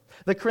things.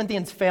 The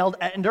Corinthians failed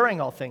at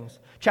enduring all things.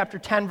 Chapter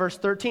 10, verse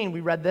 13,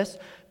 we read this.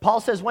 Paul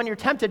says, when you're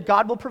tempted,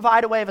 God will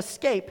provide a way of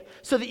escape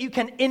so that you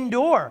can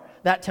endure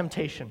that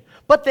temptation.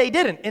 But they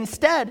didn't.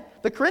 Instead,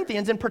 the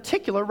Corinthians in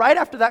particular, right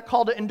after that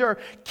call to endure,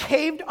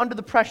 caved under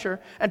the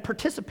pressure and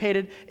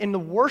participated in the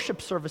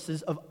worship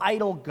services of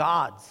idol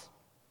gods.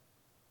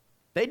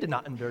 They did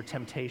not endure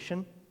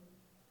temptation.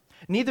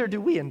 Neither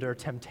do we endure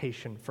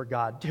temptation for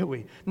God, do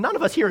we? None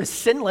of us here is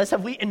sinless.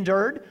 Have we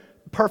endured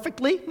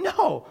perfectly?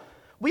 No.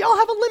 We all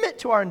have a limit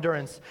to our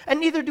endurance, and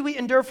neither do we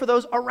endure for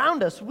those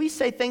around us. We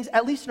say things,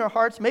 at least in our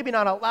hearts, maybe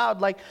not out loud,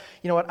 like,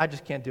 you know what, I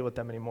just can't deal with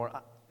them anymore.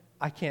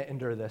 I can't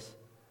endure this.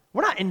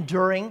 We're not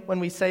enduring when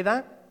we say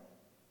that.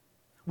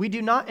 We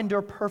do not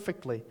endure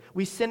perfectly.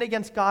 We sin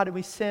against God and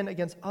we sin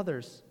against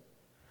others.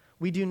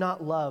 We do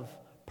not love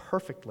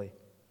perfectly.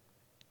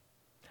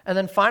 And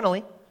then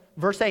finally,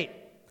 verse 8.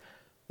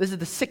 This is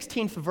the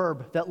 16th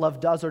verb that love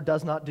does or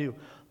does not do.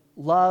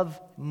 Love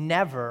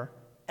never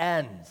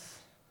ends.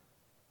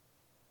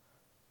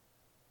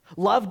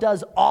 Love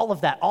does all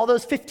of that. All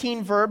those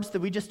 15 verbs that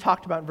we just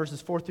talked about in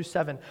verses 4 through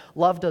 7,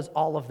 love does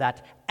all of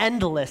that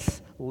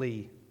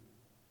endlessly.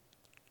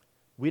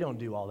 We don't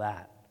do all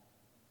that.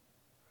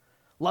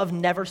 Love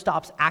never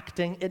stops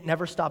acting. It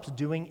never stops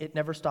doing. It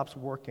never stops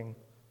working.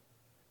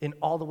 In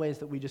all the ways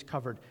that we just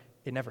covered,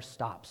 it never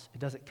stops. It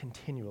does it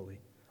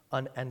continually,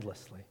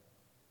 unendlessly.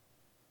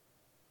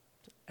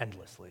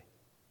 Endlessly.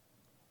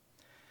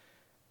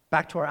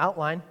 Back to our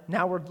outline.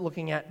 Now we're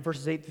looking at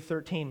verses 8 through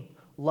 13.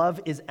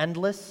 Love is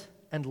endless,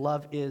 and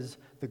love is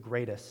the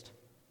greatest.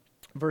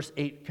 Verse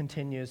 8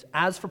 continues,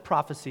 as for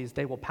prophecies,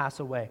 they will pass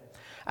away.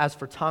 As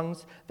for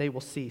tongues, they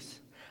will cease.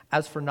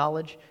 As for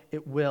knowledge,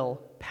 it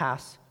will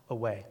pass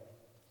away.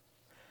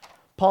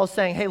 Paul's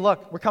saying, hey,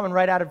 look, we're coming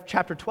right out of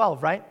chapter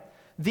 12, right?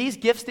 These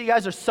gifts that you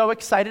guys are so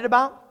excited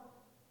about,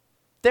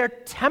 they're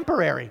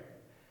temporary.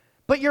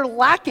 But you're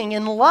lacking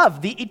in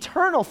love, the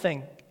eternal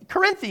thing.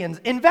 Corinthians,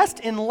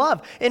 invest in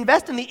love.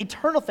 Invest in the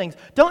eternal things.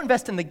 Don't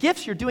invest in the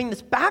gifts. You're doing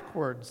this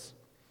backwards.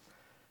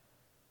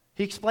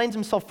 He explains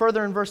himself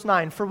further in verse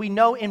 9. For we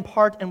know in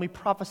part and we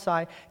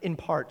prophesy in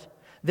part.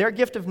 Their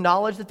gift of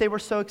knowledge that they were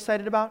so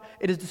excited about,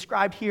 it is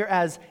described here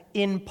as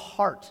in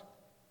part.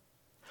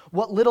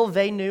 What little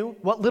they knew,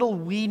 what little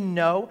we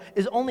know,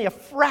 is only a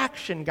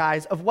fraction,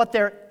 guys, of what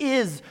there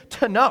is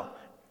to know.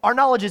 Our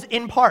knowledge is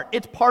in part.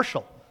 It's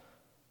partial.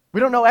 We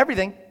don't know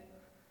everything.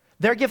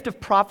 Their gift of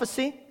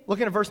prophecy,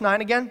 looking at verse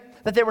 9 again,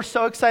 that they were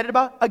so excited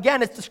about,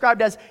 again, it's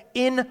described as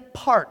in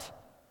part.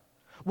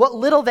 What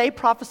little they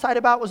prophesied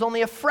about was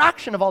only a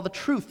fraction of all the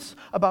truths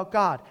about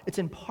God. It's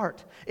in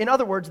part. In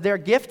other words, their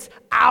gifts,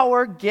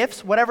 our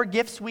gifts, whatever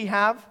gifts we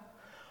have,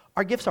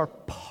 our gifts are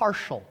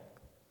partial.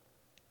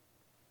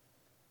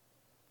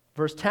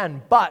 Verse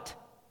 10, but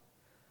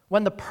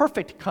when the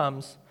perfect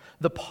comes,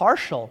 the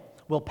partial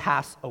will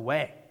pass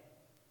away.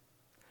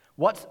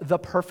 What's the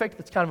perfect?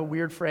 That's kind of a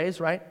weird phrase,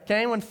 right? Can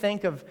anyone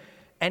think of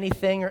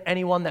anything or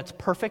anyone that's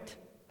perfect?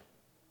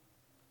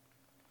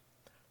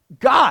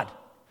 God.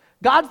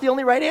 God's the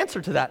only right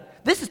answer to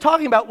that. This is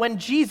talking about when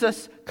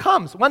Jesus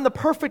comes, when the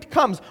perfect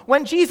comes,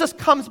 when Jesus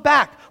comes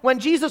back, when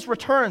Jesus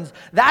returns.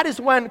 That is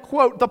when,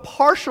 quote, the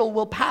partial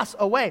will pass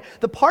away.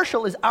 The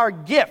partial is our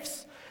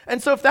gifts.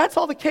 And so if that's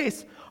all the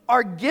case,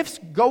 our gifts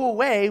go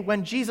away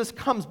when Jesus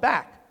comes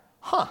back.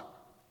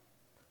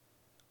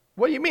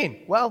 What do you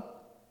mean? Well,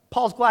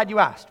 Paul's glad you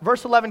asked.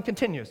 Verse 11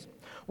 continues.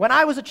 When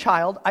I was a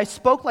child, I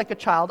spoke like a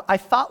child, I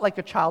thought like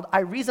a child, I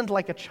reasoned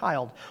like a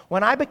child.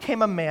 When I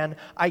became a man,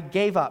 I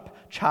gave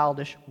up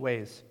childish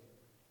ways.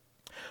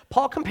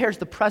 Paul compares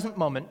the present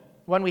moment,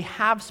 when we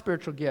have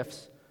spiritual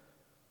gifts,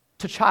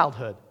 to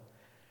childhood.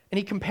 And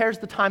he compares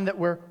the time that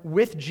we're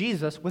with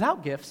Jesus,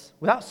 without gifts,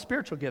 without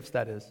spiritual gifts,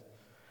 that is,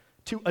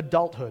 to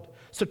adulthood.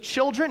 So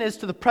children is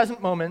to the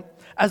present moment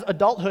as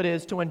adulthood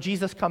is to when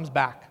Jesus comes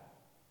back.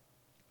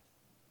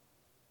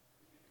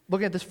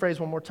 Looking at this phrase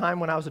one more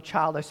time, when I was a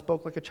child, I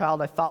spoke like a child,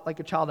 I thought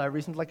like a child, I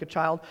reasoned like a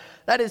child.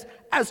 That is,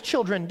 as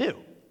children do.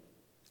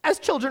 As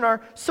children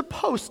are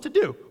supposed to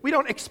do. We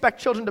don't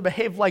expect children to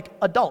behave like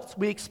adults.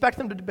 We expect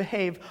them to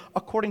behave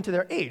according to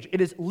their age.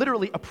 It is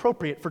literally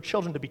appropriate for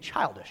children to be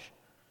childish.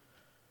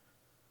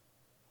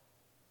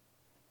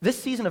 This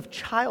season of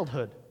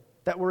childhood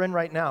that we're in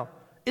right now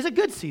is a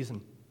good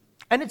season.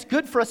 And it's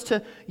good for us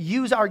to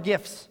use our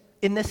gifts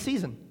in this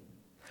season.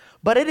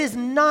 But it is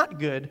not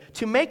good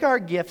to make our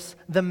gifts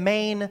the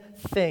main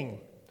thing.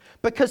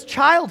 Because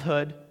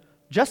childhood,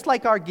 just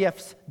like our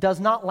gifts,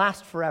 does not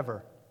last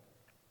forever.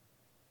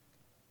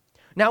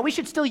 Now, we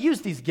should still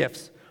use these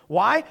gifts.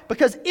 Why?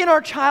 Because in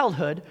our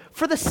childhood,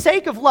 for the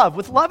sake of love,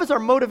 with love as our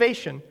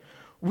motivation,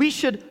 we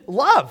should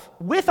love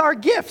with our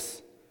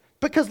gifts.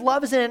 Because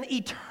love is an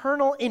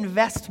eternal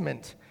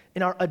investment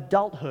in our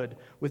adulthood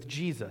with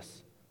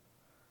Jesus.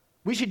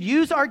 We should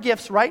use our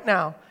gifts right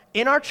now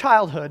in our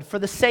childhood for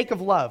the sake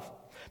of love,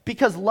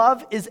 because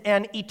love is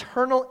an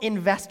eternal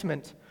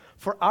investment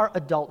for our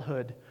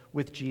adulthood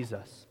with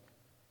Jesus.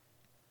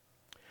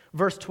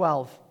 Verse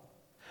 12,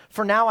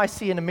 for now I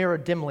see in a mirror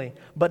dimly,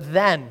 but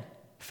then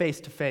face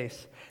to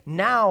face.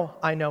 Now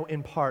I know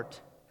in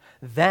part,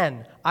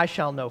 then I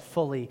shall know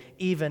fully,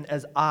 even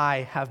as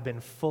I have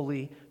been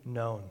fully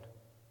known.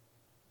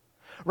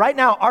 Right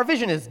now, our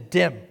vision is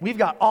dim. We've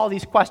got all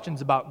these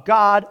questions about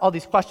God, all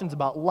these questions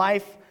about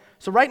life.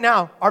 So right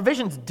now, our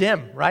vision's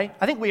dim, right?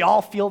 I think we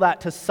all feel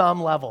that to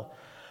some level.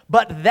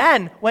 But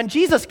then, when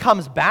Jesus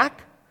comes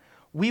back,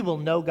 we will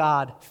know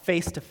God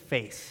face to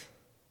face.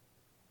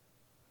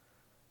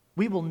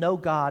 We will know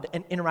God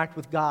and interact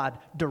with God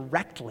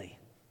directly.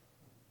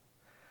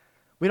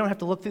 We don't have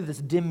to look through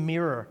this dim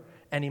mirror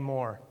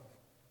anymore.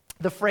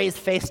 The phrase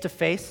face to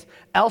face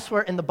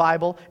elsewhere in the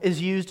Bible is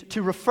used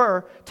to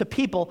refer to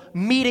people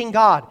meeting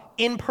God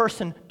in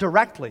person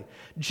directly.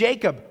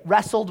 Jacob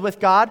wrestled with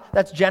God.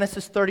 That's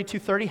Genesis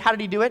 32:30. How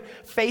did he do it?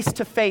 Face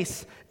to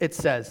face, it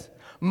says.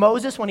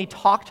 Moses, when he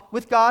talked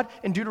with God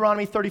in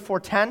Deuteronomy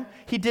 34:10,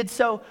 he did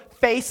so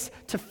face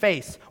to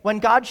face. When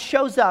God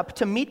shows up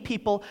to meet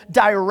people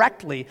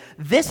directly,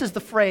 this is the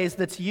phrase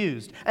that's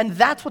used. And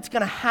that's what's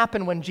going to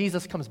happen when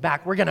Jesus comes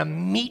back. We're going to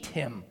meet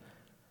him.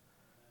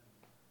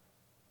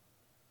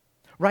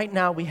 Right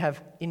now, we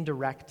have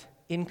indirect,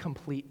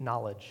 incomplete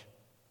knowledge.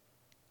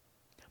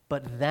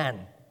 But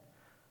then,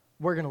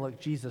 we're going to look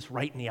Jesus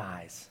right in the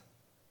eyes.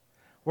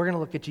 We're going to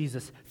look at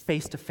Jesus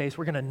face to face.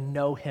 We're going to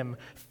know him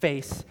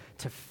face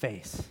to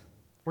face.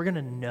 We're going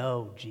to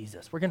know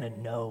Jesus. We're going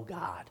to know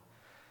God.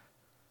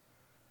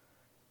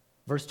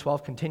 Verse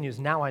 12 continues,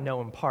 now I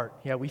know in part.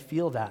 Yeah, we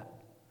feel that.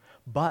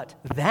 But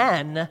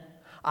then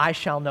I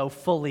shall know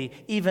fully,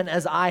 even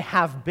as I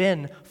have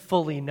been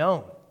fully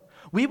known.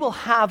 We will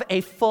have a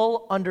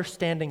full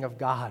understanding of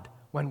God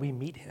when we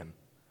meet him.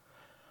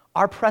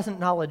 Our present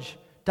knowledge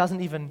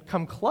doesn't even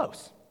come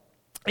close.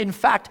 In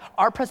fact,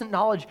 our present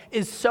knowledge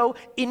is so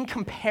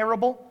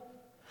incomparable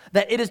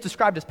that it is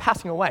described as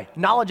passing away.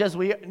 Knowledge as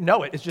we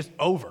know it is just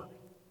over.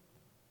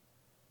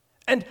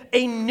 And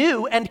a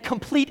new and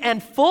complete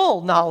and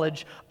full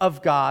knowledge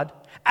of God,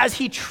 as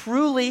he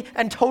truly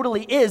and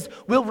totally is,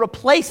 will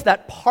replace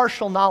that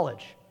partial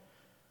knowledge.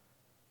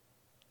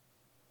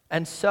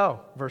 And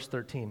so, verse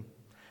 13,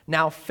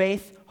 now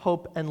faith,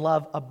 hope, and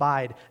love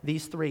abide,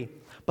 these three.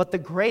 But the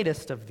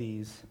greatest of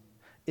these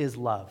is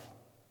love.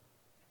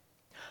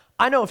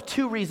 I know of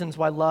two reasons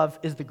why love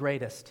is the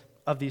greatest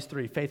of these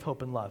three, faith,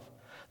 hope, and love.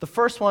 The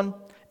first one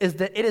is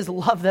that it is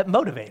love that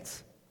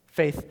motivates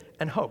faith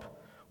and hope.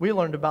 We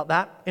learned about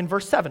that in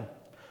verse 7.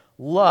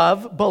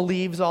 Love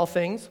believes all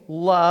things.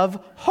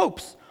 Love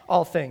hopes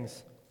all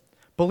things.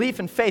 Belief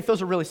and faith,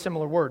 those are really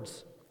similar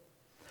words.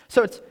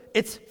 So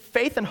it's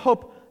faith and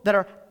hope that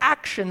are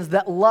actions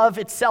that love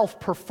itself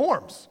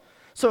performs.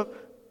 So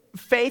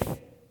faith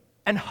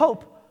and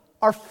hope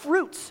are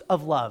fruits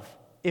of love,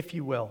 if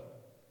you will.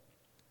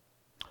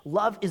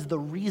 Love is the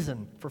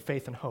reason for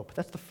faith and hope.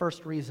 That's the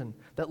first reason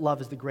that love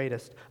is the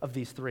greatest of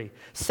these three.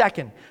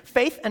 Second,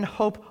 faith and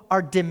hope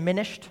are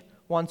diminished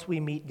once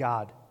we meet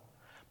God,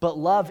 but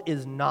love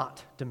is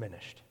not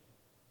diminished.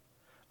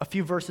 A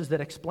few verses that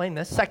explain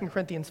this. 2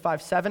 Corinthians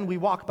 5:7, we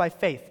walk by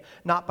faith,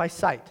 not by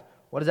sight.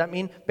 What does that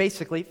mean?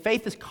 Basically,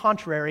 faith is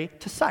contrary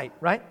to sight,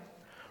 right?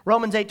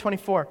 Romans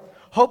 8:24,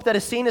 hope that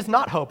is seen is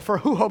not hope, for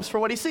who hopes for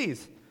what he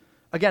sees?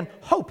 Again,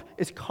 hope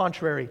is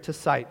contrary to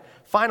sight.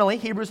 Finally,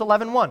 Hebrews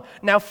 11:1,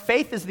 now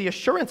faith is the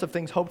assurance of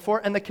things hoped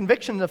for and the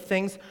conviction of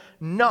things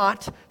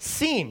not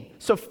seen.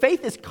 So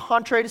faith is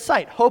contrary to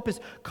sight. Hope is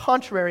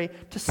contrary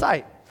to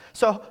sight.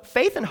 So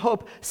faith and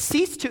hope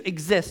cease to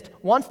exist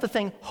once the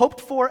thing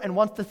hoped for and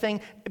once the thing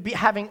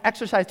having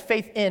exercised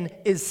faith in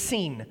is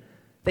seen.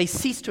 They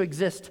cease to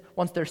exist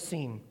once they're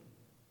seen.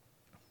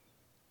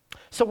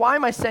 So why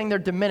am I saying they're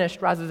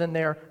diminished rather than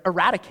they're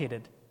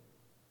eradicated?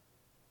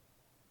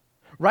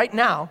 Right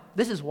now,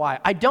 this is why.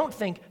 I don't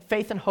think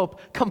faith and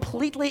hope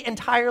completely,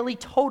 entirely,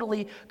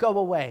 totally go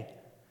away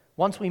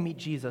once we meet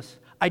Jesus.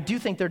 I do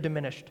think they're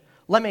diminished.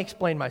 Let me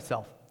explain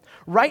myself.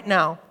 Right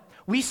now,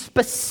 we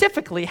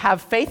specifically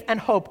have faith and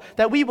hope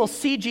that we will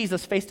see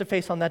Jesus face to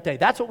face on that day.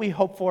 That's what we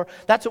hope for.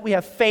 That's what we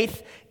have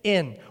faith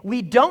in.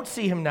 We don't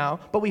see him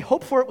now, but we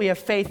hope for it. We have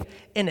faith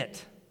in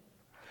it.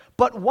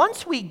 But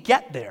once we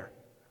get there,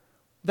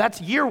 that's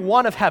year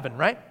one of heaven,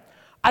 right?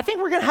 I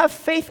think we're going to have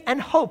faith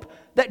and hope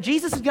that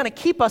Jesus is going to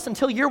keep us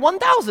until year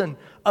 1,000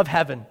 of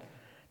heaven.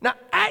 Now,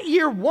 at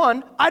year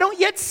one, I don't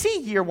yet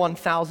see year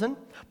 1,000,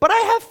 but I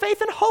have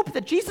faith and hope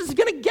that Jesus is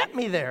going to get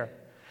me there.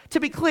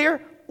 To be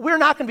clear, we're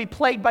not going to be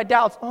plagued by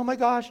doubts. Oh my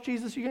gosh,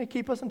 Jesus, you're going to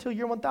keep us until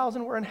year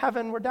 1,000. We're in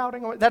heaven. We're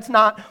doubting. That's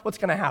not what's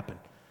going to happen.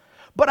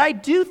 But I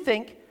do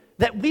think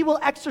that we will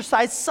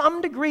exercise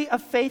some degree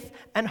of faith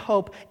and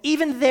hope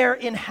even there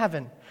in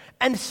heaven.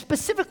 And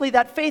specifically,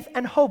 that faith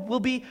and hope will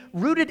be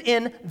rooted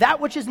in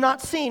that which is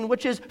not seen,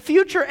 which is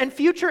future and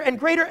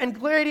greater and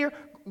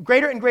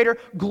greater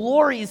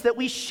glories that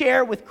we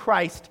share with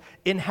Christ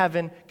in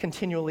heaven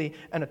continually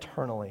and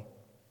eternally.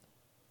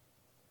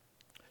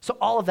 So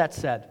all of that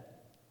said,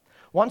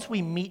 once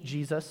we meet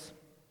Jesus,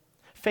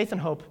 faith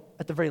and hope,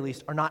 at the very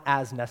least, are not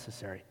as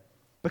necessary.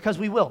 because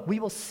we will. We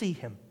will see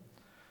him.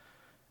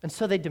 And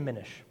so they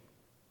diminish.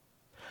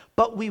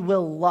 But we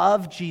will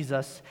love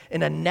Jesus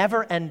in a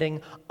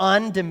never-ending,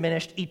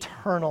 undiminished,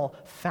 eternal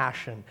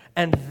fashion.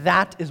 And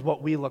that is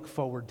what we look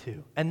forward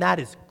to. And that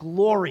is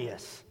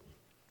glorious.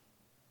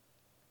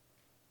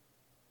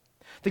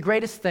 The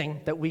greatest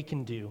thing that we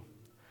can do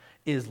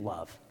is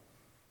love.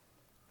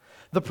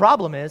 The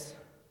problem is,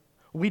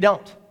 we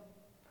don't.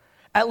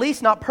 At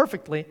least not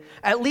perfectly.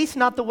 At least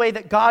not the way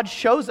that God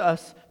shows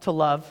us to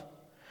love.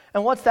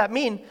 And what's that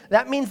mean?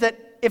 That means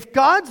that if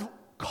God's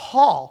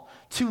call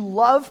to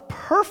love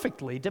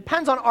perfectly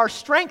depends on our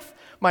strength,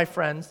 my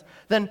friends,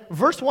 then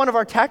verse 1 of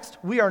our text,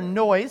 we are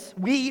noise,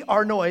 we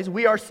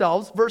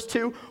ourselves. Verse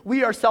 2,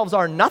 we ourselves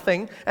are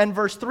nothing. And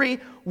verse 3,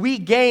 we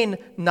gain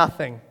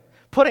nothing.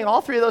 Putting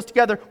all three of those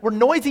together, we're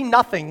noisy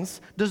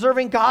nothings,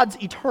 deserving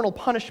God's eternal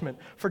punishment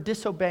for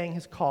disobeying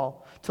his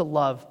call to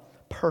love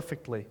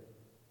perfectly.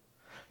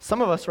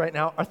 Some of us right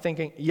now are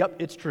thinking, yep,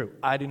 it's true,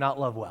 I do not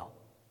love well.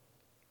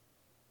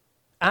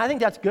 And I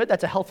think that's good,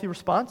 that's a healthy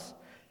response.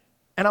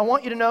 And I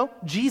want you to know,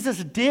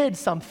 Jesus did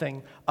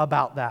something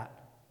about that.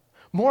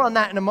 More on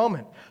that in a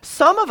moment.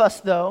 Some of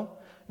us, though,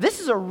 this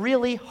is a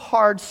really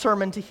hard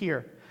sermon to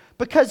hear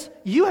because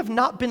you have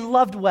not been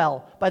loved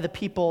well by the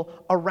people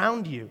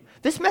around you.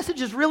 This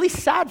message is really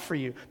sad for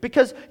you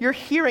because you're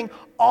hearing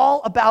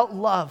all about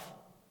love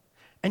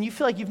and you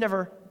feel like you've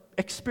never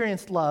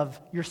experienced love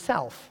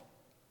yourself.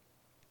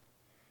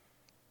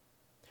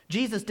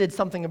 Jesus did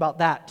something about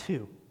that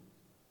too.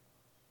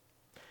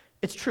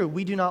 It's true,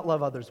 we do not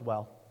love others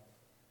well.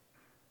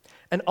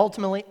 And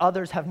ultimately,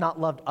 others have not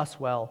loved us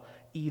well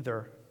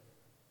either.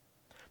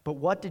 But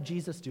what did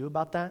Jesus do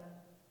about that?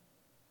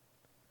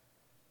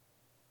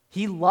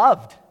 He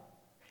loved.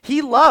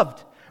 He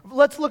loved.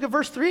 Let's look at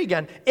verse 3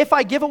 again. If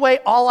I give away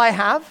all I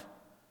have,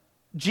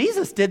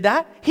 Jesus did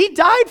that. He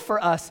died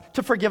for us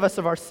to forgive us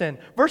of our sin.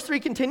 Verse 3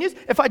 continues,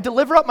 if I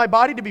deliver up my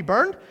body to be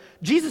burned,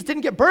 Jesus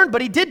didn't get burned,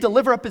 but he did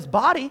deliver up his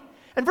body.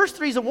 And verse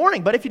 3 is a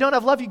warning, but if you don't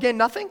have love, you gain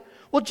nothing.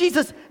 Well,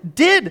 Jesus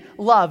did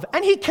love,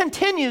 and he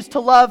continues to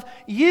love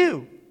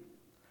you.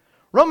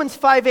 Romans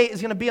 5:8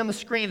 is going to be on the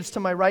screens to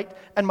my right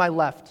and my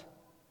left.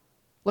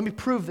 Let me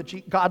prove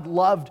that God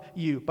loved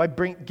you by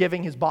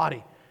giving his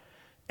body.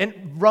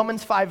 And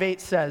Romans 5:8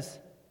 says,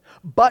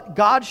 but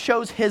God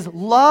shows his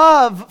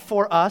love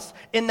for us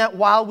in that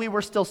while we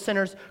were still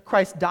sinners,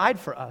 Christ died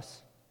for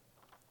us.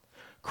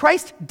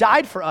 Christ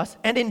died for us,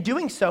 and in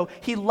doing so,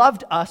 he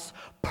loved us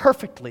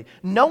perfectly.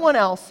 No one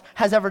else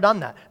has ever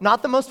done that.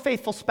 Not the most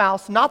faithful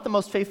spouse, not the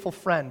most faithful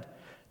friend,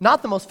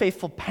 not the most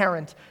faithful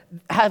parent.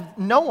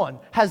 No one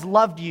has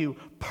loved you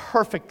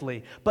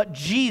perfectly, but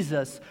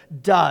Jesus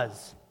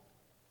does.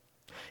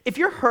 If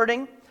you're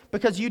hurting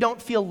because you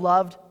don't feel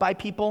loved by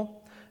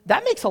people,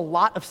 that makes a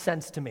lot of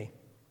sense to me.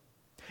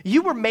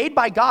 You were made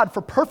by God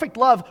for perfect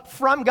love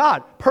from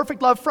God,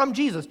 perfect love from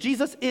Jesus.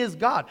 Jesus is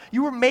God.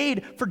 You were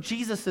made for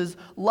Jesus'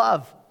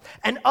 love.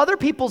 And other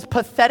people's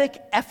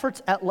pathetic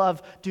efforts at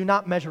love do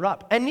not measure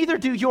up. And neither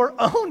do your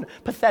own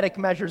pathetic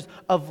measures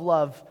of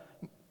love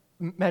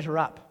measure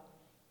up.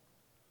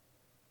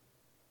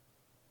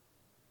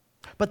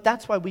 But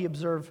that's why we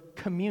observe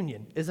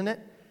communion, isn't it?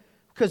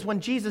 Because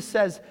when Jesus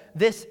says,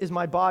 this is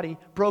my body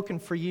broken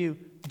for you,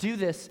 do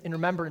this in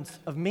remembrance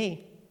of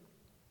me.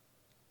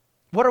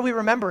 What are we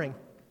remembering?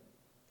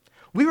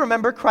 We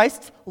remember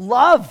Christ's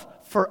love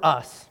for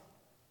us.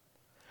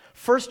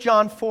 1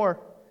 John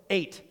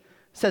 4:8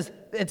 says,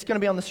 it's going to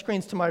be on the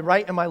screens to my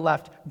right and my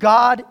left.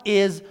 God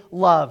is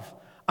love.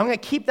 I'm going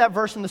to keep that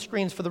verse on the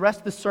screens for the rest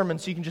of the sermon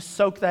so you can just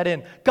soak that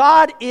in.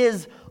 God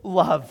is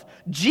love.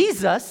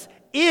 Jesus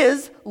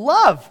is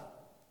love.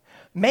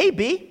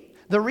 Maybe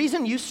the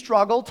reason you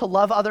struggle to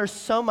love others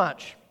so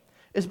much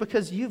is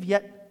because you've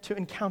yet to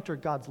encounter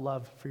God's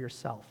love for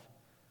yourself.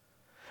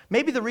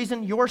 Maybe the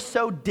reason you're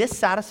so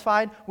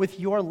dissatisfied with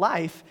your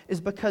life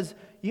is because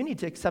you need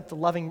to accept the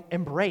loving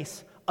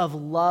embrace of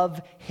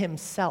love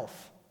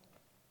himself.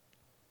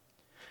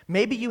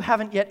 Maybe you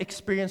haven't yet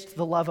experienced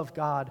the love of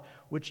God,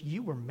 which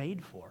you were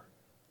made for.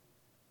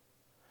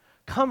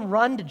 Come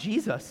run to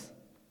Jesus,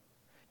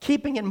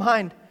 keeping in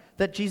mind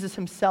that Jesus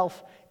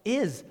himself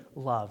is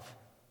love.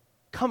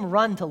 Come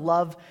run to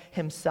love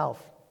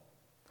himself.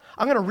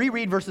 I'm going to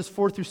reread verses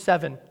 4 through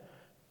 7,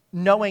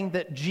 knowing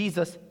that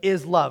Jesus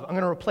is love. I'm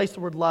going to replace the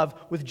word love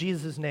with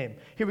Jesus' name.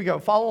 Here we go.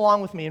 Follow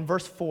along with me in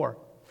verse 4.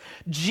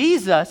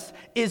 Jesus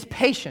is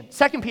patient.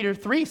 2 Peter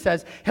 3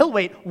 says he'll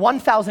wait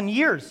 1,000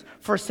 years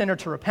for a sinner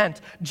to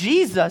repent.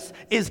 Jesus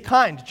is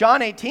kind.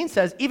 John 18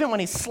 says even when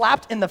he's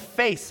slapped in the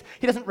face,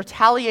 he doesn't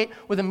retaliate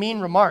with a mean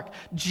remark.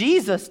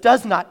 Jesus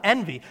does not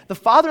envy. The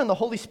Father and the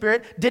Holy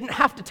Spirit didn't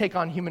have to take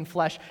on human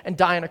flesh and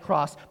die on a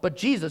cross, but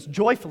Jesus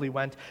joyfully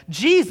went.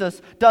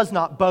 Jesus does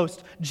not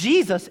boast.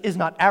 Jesus is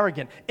not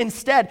arrogant.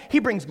 Instead, he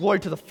brings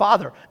glory to the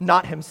Father,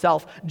 not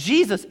himself.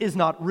 Jesus is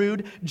not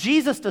rude.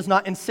 Jesus does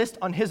not insist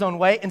on his own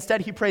way.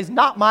 Instead, he prays,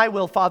 not my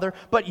will, Father,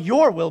 but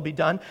your will be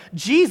done.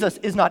 Jesus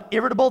is not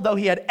irritable, though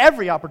he had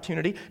every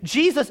opportunity.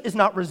 Jesus is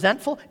not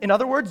resentful. In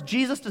other words,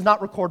 Jesus does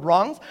not record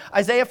wrongs.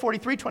 Isaiah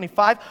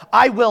 43:25,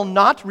 I will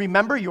not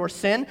remember your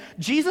sin.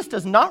 Jesus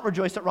does not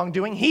rejoice at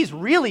wrongdoing. He's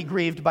really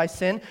grieved by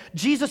sin.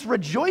 Jesus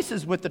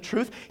rejoices with the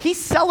truth. He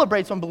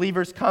celebrates when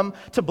believers come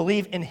to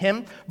believe in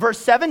him. Verse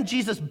 7,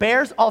 Jesus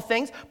bears all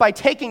things by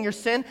taking your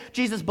sin.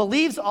 Jesus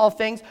believes all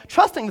things,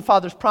 trusting the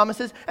Father's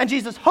promises, and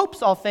Jesus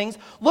hopes all things,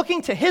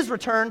 looking to his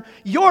return,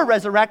 your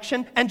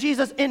resurrection, and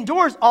Jesus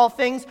endures all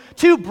things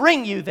to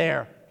bring you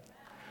there.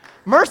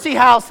 Mercy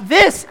House,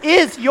 this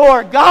is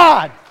your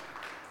God.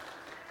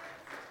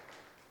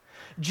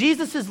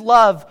 Jesus'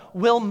 love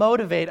will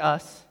motivate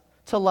us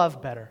to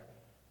love better.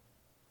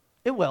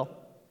 It will.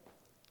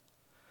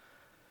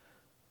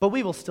 But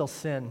we will still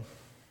sin.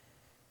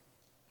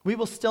 We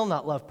will still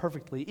not love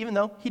perfectly, even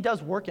though he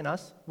does work in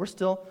us.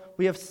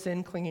 We have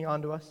sin clinging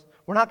onto us.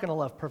 We're not going to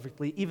love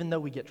perfectly, even though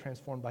we get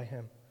transformed by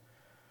him.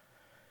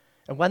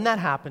 And when that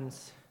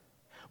happens,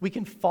 we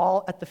can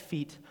fall at the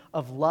feet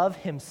of love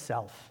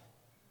himself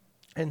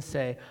and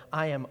say,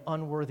 I am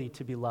unworthy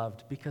to be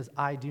loved because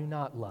I do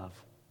not love.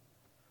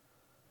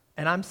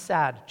 And I'm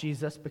sad,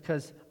 Jesus,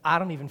 because I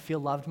don't even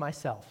feel loved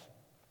myself.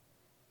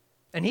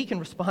 And he can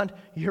respond,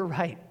 you're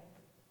right.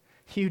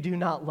 You do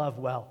not love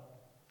well.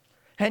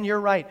 And you're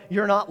right,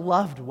 you're not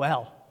loved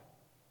well.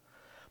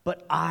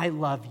 But I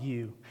love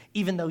you.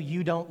 Even though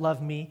you don't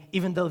love me,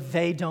 even though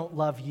they don't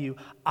love you,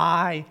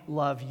 I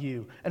love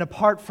you. And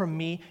apart from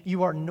me,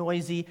 you are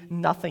noisy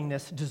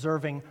nothingness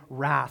deserving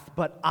wrath.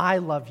 But I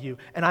love you,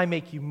 and I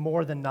make you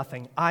more than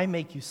nothing. I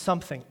make you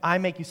something. I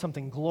make you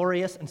something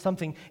glorious and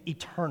something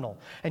eternal.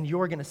 And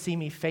you're going to see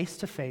me face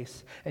to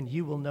face, and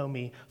you will know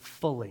me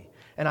fully.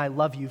 And I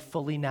love you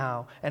fully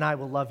now, and I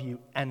will love you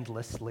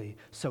endlessly.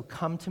 So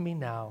come to me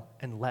now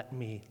and let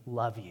me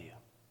love you.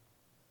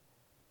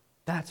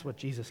 That's what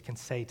Jesus can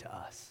say to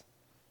us.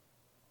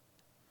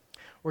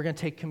 We're going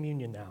to take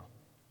communion now.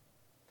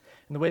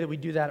 And the way that we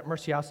do that at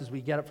Mercy House is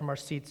we get up from our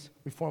seats,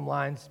 we form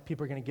lines,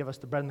 people are going to give us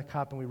the bread and the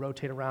cup, and we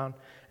rotate around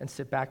and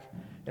sit back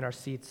in our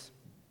seats.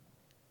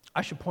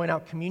 I should point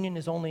out, communion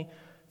is only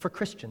for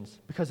Christians,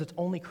 because it's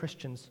only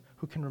Christians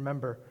who can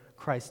remember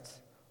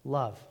Christ's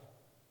love.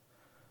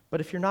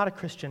 But if you're not a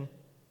Christian,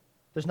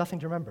 there's nothing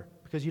to remember,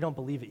 because you don't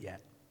believe it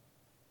yet.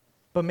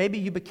 But maybe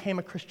you became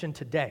a Christian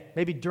today.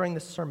 Maybe during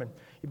this sermon,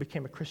 you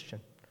became a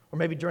Christian. Or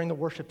maybe during the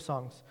worship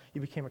songs,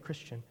 you became a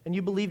Christian. And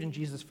you believed in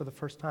Jesus for the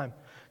first time.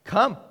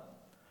 Come,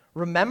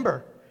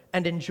 remember,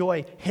 and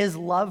enjoy his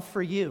love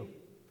for you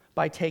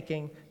by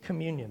taking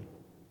communion.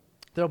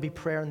 There'll be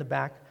prayer in the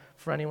back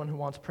for anyone who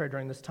wants prayer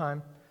during this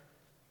time.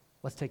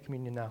 Let's take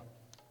communion now.